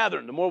to be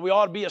gathering, the more we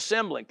ought to be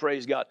assembling,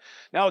 praise God.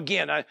 Now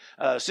again,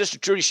 Sister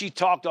Trudy, she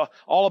talked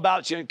all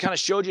about, she kind of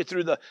showed you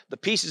through the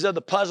pieces of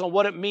the puzzle,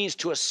 what it means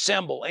to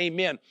assemble,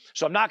 amen.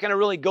 So I'm not going to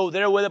really go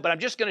there with it, but I'm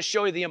just going to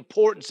show you the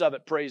importance of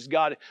it, praise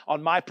God,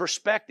 on my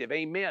perspective,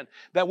 amen.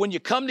 That when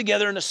you come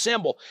together and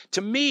assemble,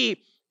 to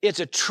me, it's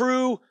a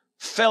true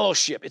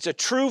fellowship. It's a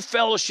true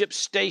fellowship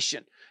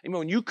station. Amen.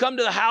 When you come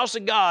to the house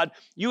of God,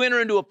 you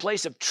enter into a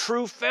place of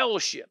true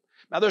fellowship.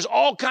 Now there's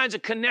all kinds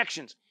of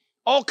connections,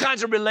 all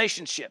kinds of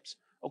relationships,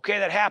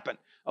 that happen,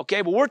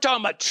 but we're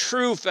talking about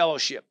true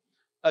fellowship,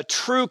 a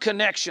true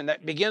connection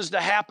that begins to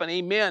happen,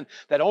 amen,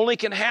 that only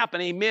can happen,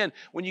 amen,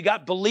 when you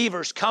got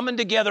believers coming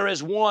together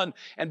as one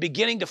and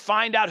beginning to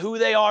find out who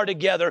they are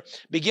together,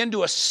 begin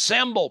to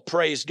assemble,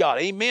 praise God,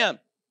 amen.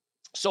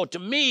 So to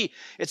me,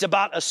 it's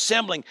about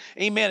assembling.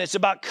 Amen. It's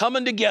about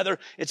coming together.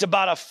 It's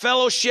about a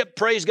fellowship,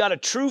 praise God, a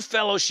true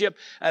fellowship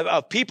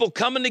of people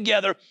coming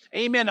together.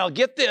 Amen. Now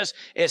get this.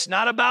 It's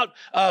not about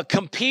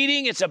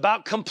competing. It's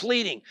about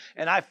completing.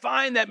 And I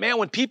find that, man,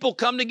 when people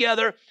come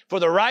together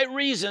for the right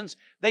reasons,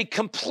 they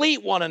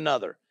complete one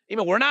another.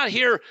 Amen. We're not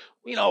here,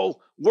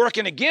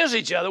 working against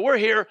each other. We're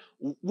here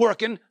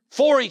working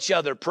for each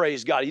other,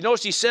 praise God. You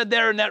notice he said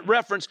there in that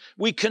reference,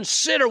 we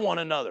consider one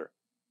another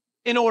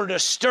in order to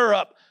stir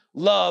up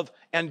love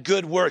and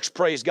good works,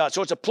 praise God.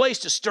 So it's a place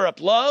to stir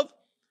up love,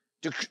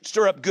 to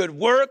stir up good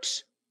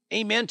works.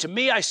 Amen. To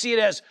me, I see it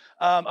as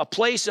a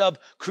place of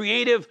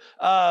creative,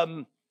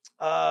 or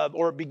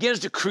it begins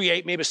to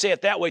create, maybe say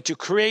it that way, to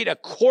create a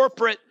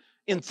corporate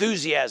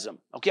enthusiasm.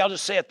 I'll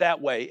just say it that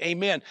way.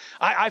 Amen.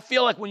 I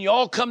feel like when you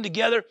all come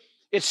together,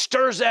 it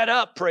stirs that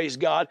up, praise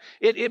God.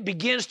 It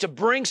begins to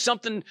bring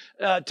something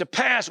to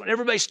pass when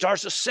everybody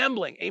starts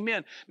assembling.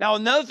 Amen. Now,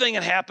 another thing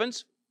that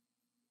happens,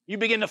 you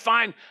begin to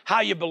find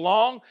how you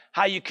belong,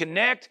 how you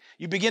connect.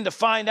 You begin to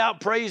find out,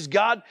 praise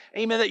God,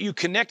 amen, that you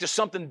connect to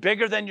something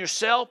bigger than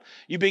yourself.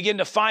 You begin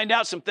to find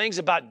out some things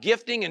about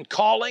gifting and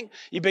calling.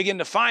 You begin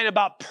to find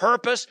about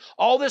purpose.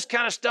 All this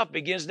kind of stuff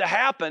begins to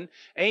happen,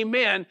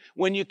 amen,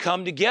 when you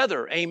come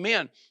together,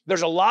 amen.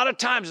 There's a lot of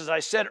times, as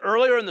I said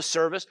earlier in the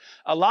service,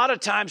 a lot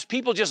of times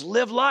people just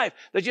live life.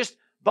 They just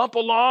bump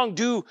along,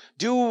 do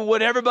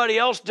what everybody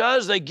else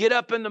does. They get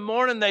up in the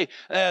morning.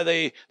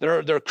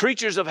 They're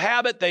creatures of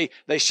habit.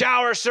 They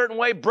shower a certain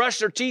way, brush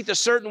their teeth a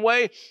certain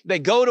way. They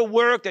go to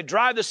work. They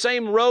drive the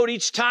same road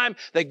each time.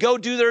 They go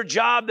do their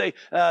job.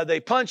 They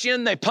punch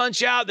in. They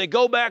punch out. They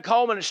go back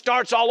home, and it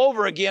starts all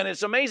over again.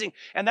 It's amazing,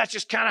 and that's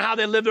just kind of how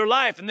they live their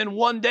life. And then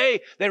one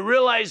day they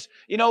realize,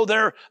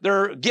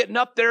 they're getting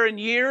up there in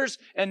years,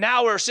 and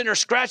now we're sitting there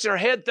scratching our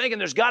head, thinking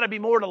there's got to be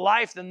more to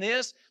life than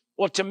this.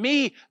 Well, to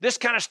me, this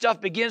kind of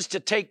stuff begins to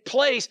take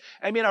place,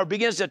 or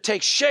begins to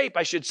take shape,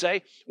 I should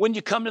say, when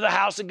you come to the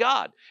house of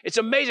God. It's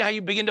amazing how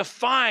you begin to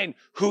find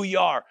who you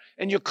are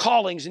and your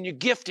callings and your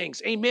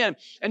giftings. Amen.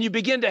 And you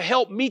begin to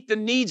help meet the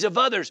needs of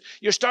others.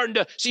 You're starting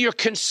to see, you're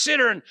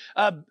considering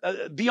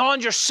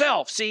beyond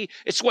yourself. See,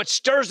 it's what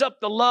stirs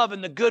up the love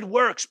and the good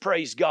works,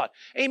 praise God.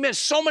 Amen.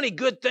 So many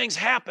good things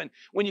happen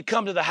when you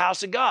come to the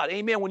house of God.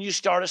 Amen. When you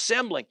start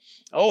assembling.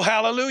 Oh,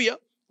 hallelujah.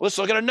 Let's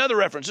look at another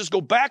reference. Let's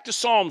go back to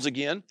Psalms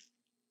again.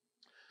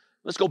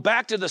 Let's go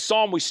back to the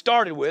psalm we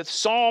started with,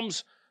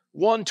 Psalms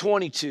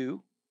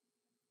 122.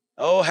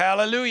 Oh,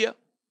 hallelujah.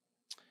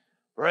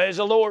 Praise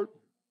the Lord.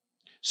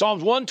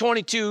 Psalms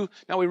 122.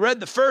 Now, we read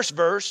the first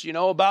verse,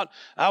 about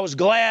I was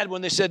glad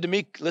when they said to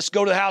me, let's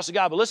go to the house of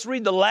God. But let's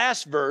read the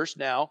last verse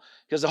now,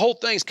 because the whole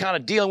thing's kind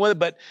of dealing with it,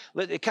 but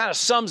it kind of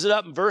sums it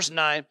up in verse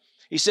 9.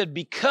 He said,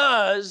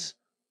 because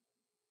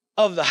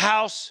of the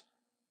house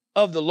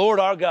of the Lord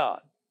our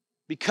God,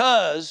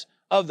 because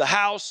of the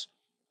house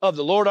of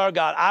the Lord our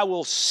God, I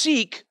will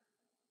seek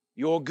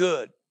your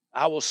good.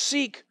 I will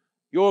seek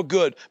your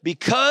good.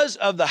 Because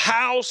of the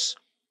house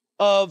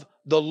of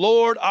the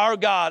Lord our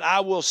God, I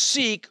will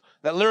seek.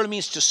 That literally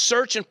means to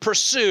search and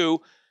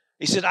pursue.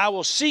 He said, I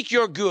will seek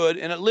your good,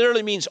 and it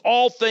literally means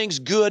all things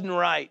good and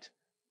right.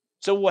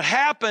 So what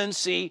happens,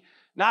 see,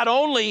 not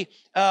only,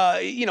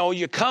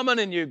 you're coming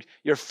and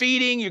you're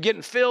feeding, you're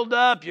getting filled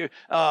up, you're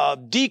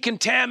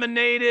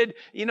decontaminated,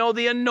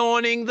 the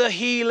anointing, the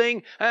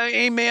healing,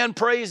 amen,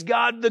 praise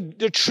God,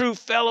 the true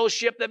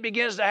fellowship that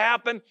begins to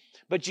happen,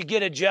 but you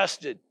get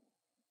adjusted.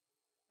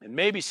 And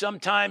maybe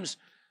sometimes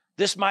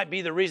this might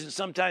be the reason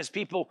sometimes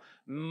people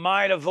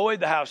might avoid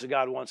the house of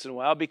God once in a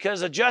while,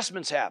 because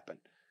adjustments happen.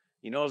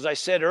 As I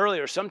said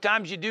earlier,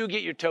 sometimes you do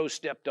get your toes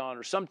stepped on,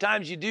 or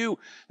sometimes you do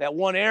that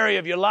one area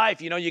of your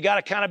life, you got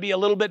to kind of be a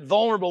little bit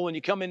vulnerable when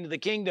you come into the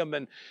kingdom.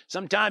 And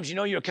sometimes,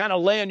 you're kind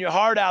of laying your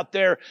heart out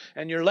there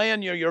and you're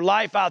laying your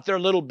life out there a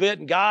little bit,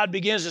 and God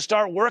begins to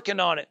start working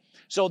on it.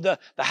 So the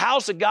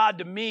house of God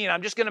to me, and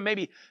I'm just going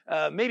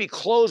to maybe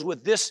close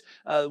with this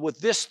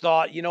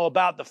thought,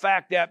 about the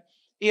fact that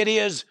it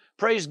is,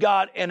 praise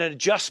God, an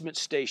adjustment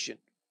station.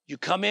 You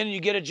come in and you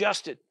get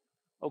adjusted.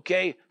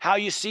 Okay, how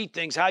you see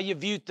things, how you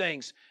view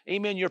things.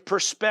 Amen, your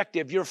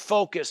perspective, your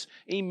focus.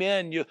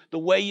 Amen, the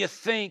way you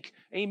think.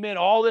 Amen,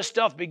 all this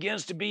stuff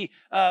begins to be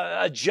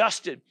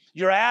adjusted.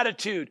 Your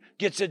attitude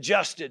gets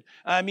adjusted.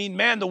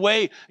 The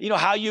way,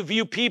 how you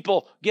view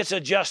people gets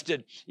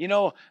adjusted.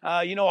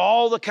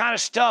 All the kind of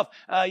stuff,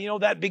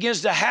 that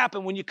begins to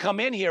happen when you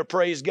come in here,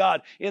 praise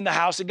God, in the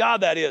house of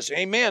God, that is.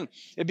 Amen.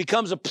 It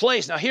becomes a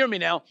place. Now, hear me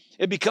now.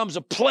 It becomes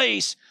a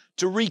place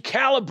to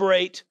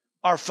recalibrate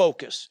our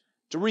focus,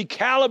 to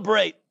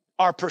recalibrate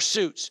our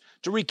pursuits,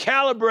 to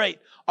recalibrate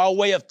our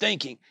way of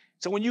thinking.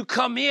 So when you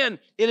come in,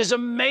 it is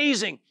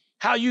amazing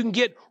how you can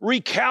get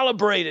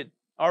recalibrated,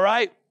 all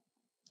right?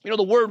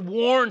 The word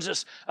warns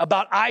us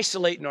about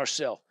isolating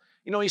ourselves.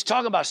 He's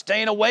talking about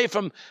staying away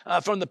from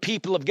the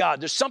people of God.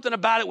 There's something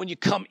about it when you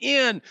come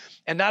in,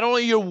 and not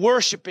only you're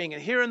worshiping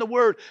and hearing the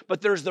word,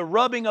 but there's the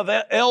rubbing of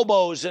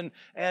elbows, and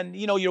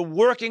you're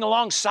working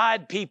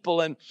alongside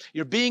people, and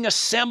you're being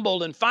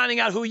assembled and finding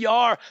out who you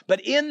are.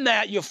 But in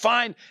that, you'll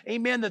find,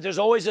 amen, that there's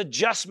always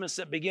adjustments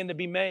that begin to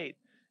be made.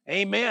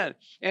 Amen.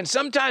 And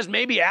sometimes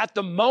maybe at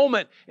the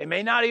moment, it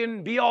may not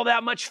even be all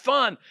that much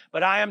fun,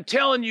 but I am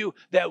telling you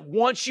that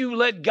once you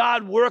let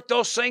God work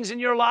those things in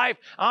your life,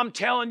 I'm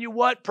telling you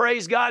what,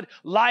 praise God,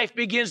 life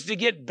begins to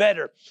get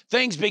better.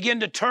 Things begin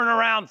to turn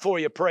around for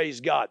you,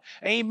 praise God.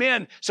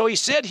 Amen. So he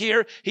said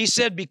here,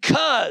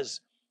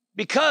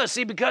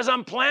 because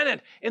I'm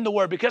planted in the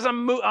Word, because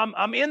I'm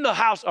in the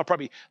house, or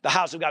probably the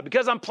house of God,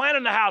 because I'm planted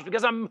in the house,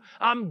 because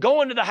I'm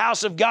going to the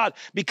house of God,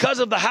 because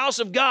of the house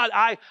of God,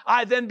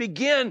 I then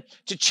begin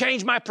to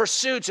change my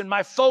pursuits and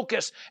my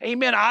focus.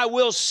 Amen. I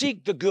will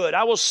seek the good.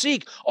 I will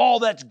seek all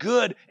that's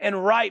good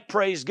and right,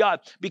 praise God.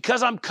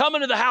 Because I'm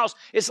coming to the house,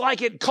 it's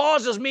like it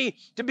causes me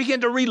to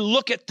begin to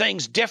relook at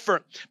things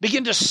different,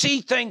 begin to see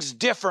things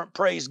different,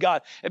 praise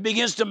God. It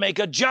begins to make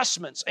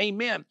adjustments.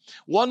 Amen.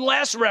 One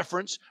last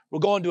reference. We're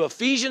going to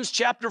Ephesians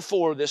chapter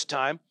 4 this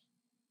time.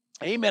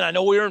 Amen. I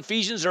know we were in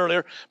Ephesians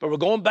earlier, but we're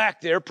going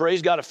back there.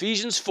 Praise God,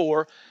 Ephesians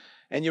 4.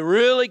 And you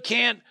really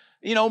can't,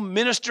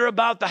 minister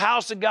about the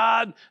house of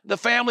God, the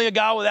family of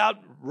God,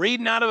 without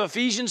reading out of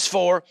Ephesians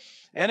 4.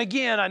 And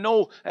again, I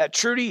know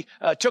Trudy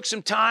took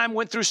some time,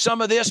 went through some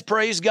of this,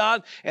 praise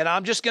God. And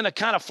I'm just going to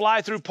kind of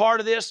fly through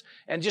part of this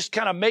and just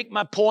kind of make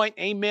my point,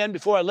 amen,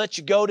 before I let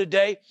you go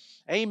today.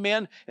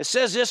 Amen. It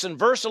says this in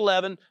verse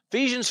 11,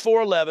 Ephesians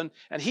 4:11,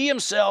 and he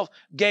himself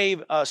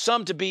gave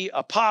some to be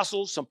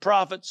apostles, some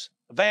prophets,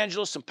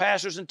 evangelists, some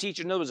pastors and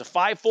teachers. In other words, a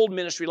fivefold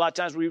ministry. A lot of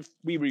times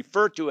we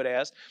refer to it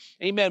as.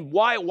 Amen.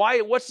 Why?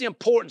 What's the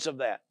importance of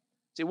that?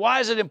 See, why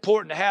is it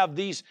important to have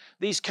these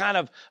kind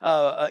of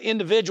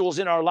individuals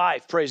in our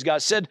life? Praise God.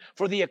 It said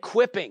for the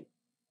equipping,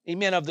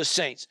 amen, of the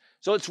saints.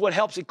 So it's what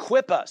helps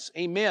equip us,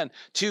 amen,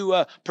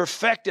 to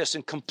perfect us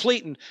and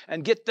complete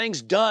and get things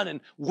done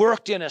and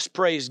worked in us,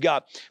 praise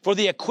God. For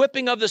the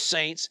equipping of the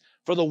saints,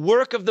 for the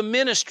work of the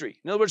ministry.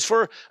 In other words,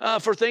 for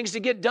things to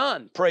get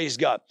done, praise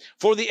God.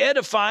 For the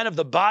edifying of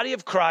the body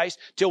of Christ,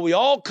 till we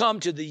all come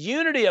to the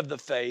unity of the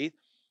faith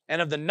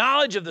and of the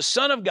knowledge of the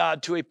Son of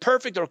God, to a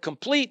perfect or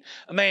complete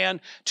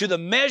man, to the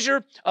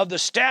measure of the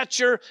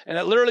stature, and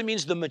it literally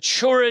means the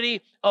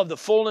maturity of the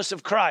fullness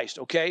of Christ,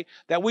 okay?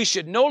 That we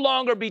should no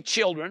longer be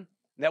children.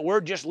 That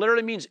word just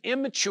literally means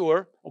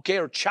immature, okay,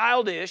 or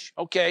childish,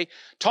 okay,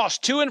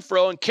 tossed to and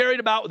fro and carried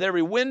about with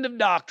every wind of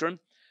doctrine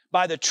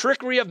by the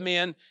trickery of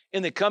men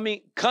in the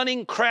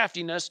cunning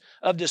craftiness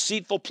of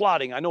deceitful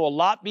plotting. I know a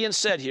lot being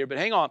said here, but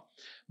hang on.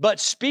 But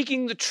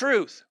speaking the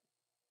truth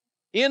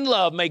in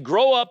love may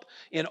grow up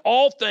in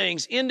all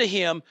things into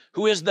him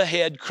who is the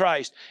head,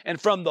 Christ. And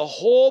from the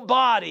whole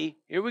body,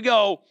 here we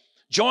go,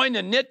 joined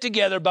and knit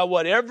together by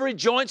what every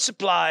joint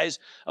supplies,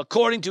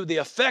 according to the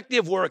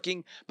effective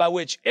working by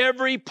which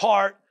every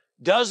part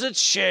does its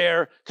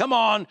share, come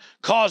on,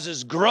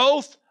 causes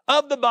growth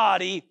of the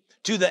body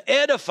to the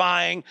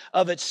edifying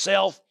of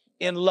itself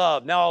in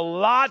love. Now, a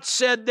lot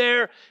said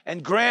there,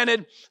 and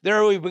granted,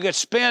 there we could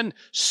spend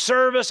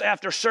service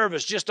after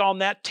service just on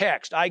that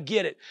text. I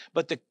get it.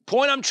 But the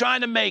point I'm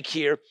trying to make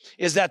here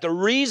is that the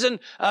reason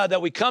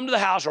that we come to the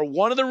house, or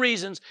one of the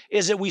reasons,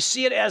 is that we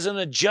see it as an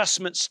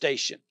adjustment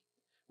station.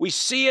 We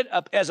see it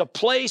as a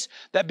place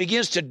that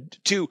begins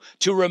to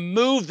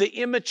remove the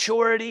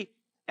immaturity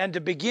and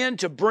to begin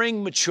to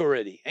bring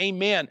maturity.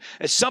 Amen.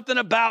 It's something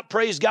about,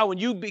 praise God, when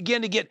you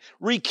begin to get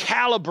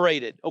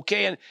recalibrated,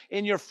 okay,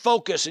 in your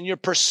focus and your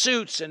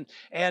pursuits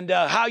and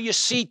how you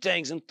see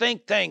things and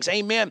think things.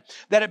 Amen.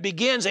 That it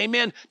begins,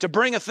 amen, to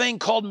bring a thing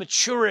called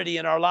maturity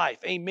in our life.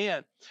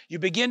 Amen. You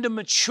begin to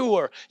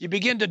mature. You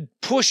begin to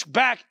push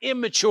back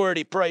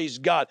immaturity, praise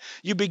God.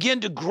 You begin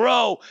to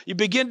grow. You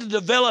begin to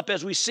develop,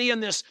 as we see in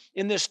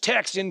this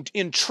text,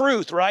 in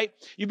truth, right?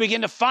 You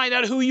begin to find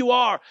out who you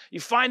are.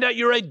 You find out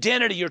your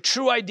identity, your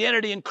true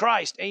identity in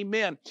Christ.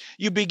 Amen.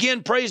 You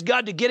begin, praise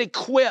God, to get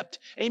equipped.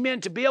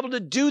 Amen. To be able to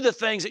do the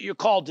things that you're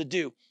called to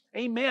do.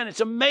 Amen.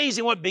 It's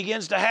amazing what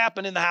begins to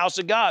happen in the house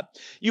of God.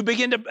 You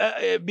begin to,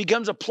 it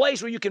becomes a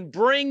place where you can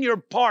bring your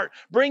part,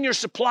 bring your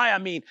supply,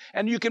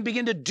 and you can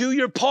begin to do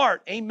your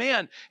part.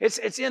 Amen. It's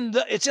in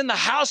the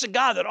house of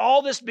God that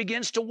all this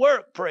begins to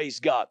work. Praise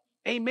God.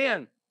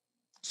 Amen.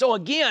 So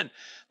again,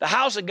 the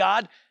house of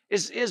God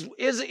is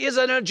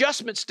an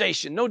adjustment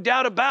station, no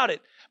doubt about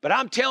it. But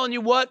I'm telling you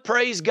what,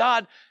 praise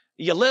God,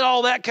 you let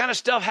all that kind of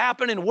stuff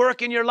happen and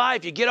work in your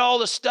life. You get all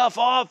the stuff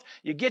off.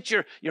 You get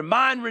your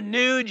mind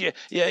renewed.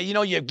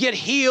 You get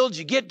healed.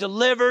 You get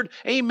delivered.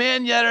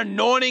 Amen. That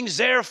anointing's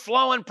there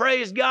flowing.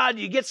 Praise God.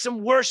 You get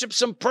some worship,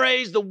 some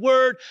praise, the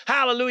word.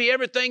 Hallelujah.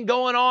 Everything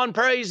going on.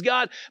 Praise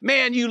God.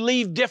 Man, you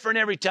leave different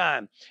every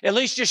time. At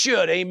least you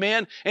should.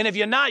 Amen. And if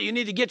you're not, you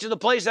need to get to the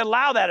place that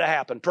allow that to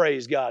happen.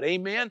 Praise God.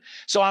 Amen.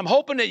 So I'm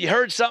hoping that you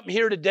heard something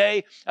here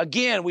today.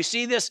 Again, we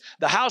see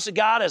the house of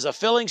God as a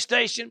filling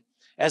station,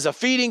 as a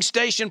feeding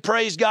station,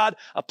 praise God,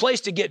 a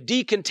place to get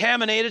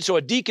decontaminated, so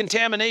a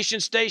decontamination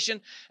station,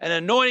 an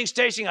anointing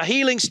station, a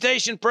healing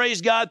station,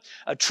 praise God,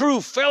 a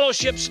true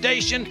fellowship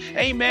station,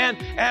 amen,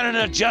 and an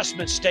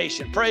adjustment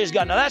station, praise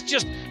God. Now that's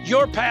just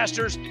your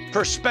pastor's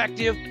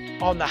perspective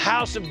on the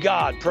house of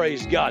God,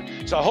 praise God.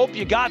 So I hope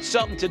you got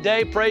something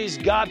today, praise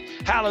God,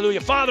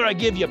 hallelujah. Father, I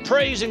give you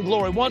praise and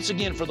glory once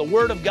again for the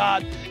word of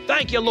God.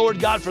 Thank you, Lord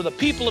God, for the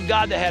people of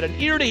God that had an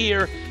ear to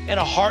hear and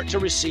a heart to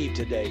receive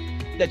today.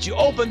 That you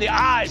open the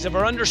eyes of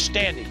our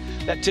understanding.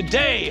 That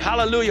today,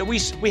 hallelujah,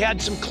 we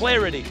had some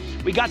clarity.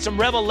 We got some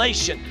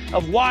revelation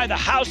of why the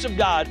house of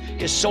God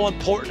is so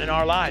important in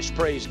our lives,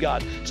 praise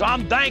God. So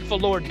I'm thankful,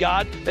 Lord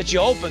God, that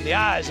you opened the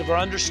eyes of our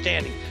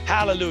understanding.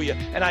 Hallelujah.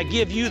 And I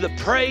give you the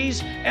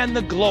praise and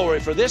the glory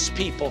for this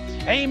people.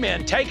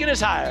 Amen. Taking us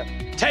higher,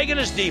 taking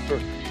us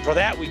deeper. For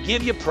that we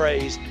give you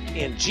praise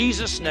in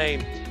Jesus'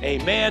 name.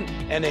 Amen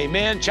and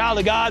amen. Child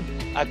of God,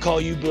 I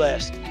call you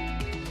blessed.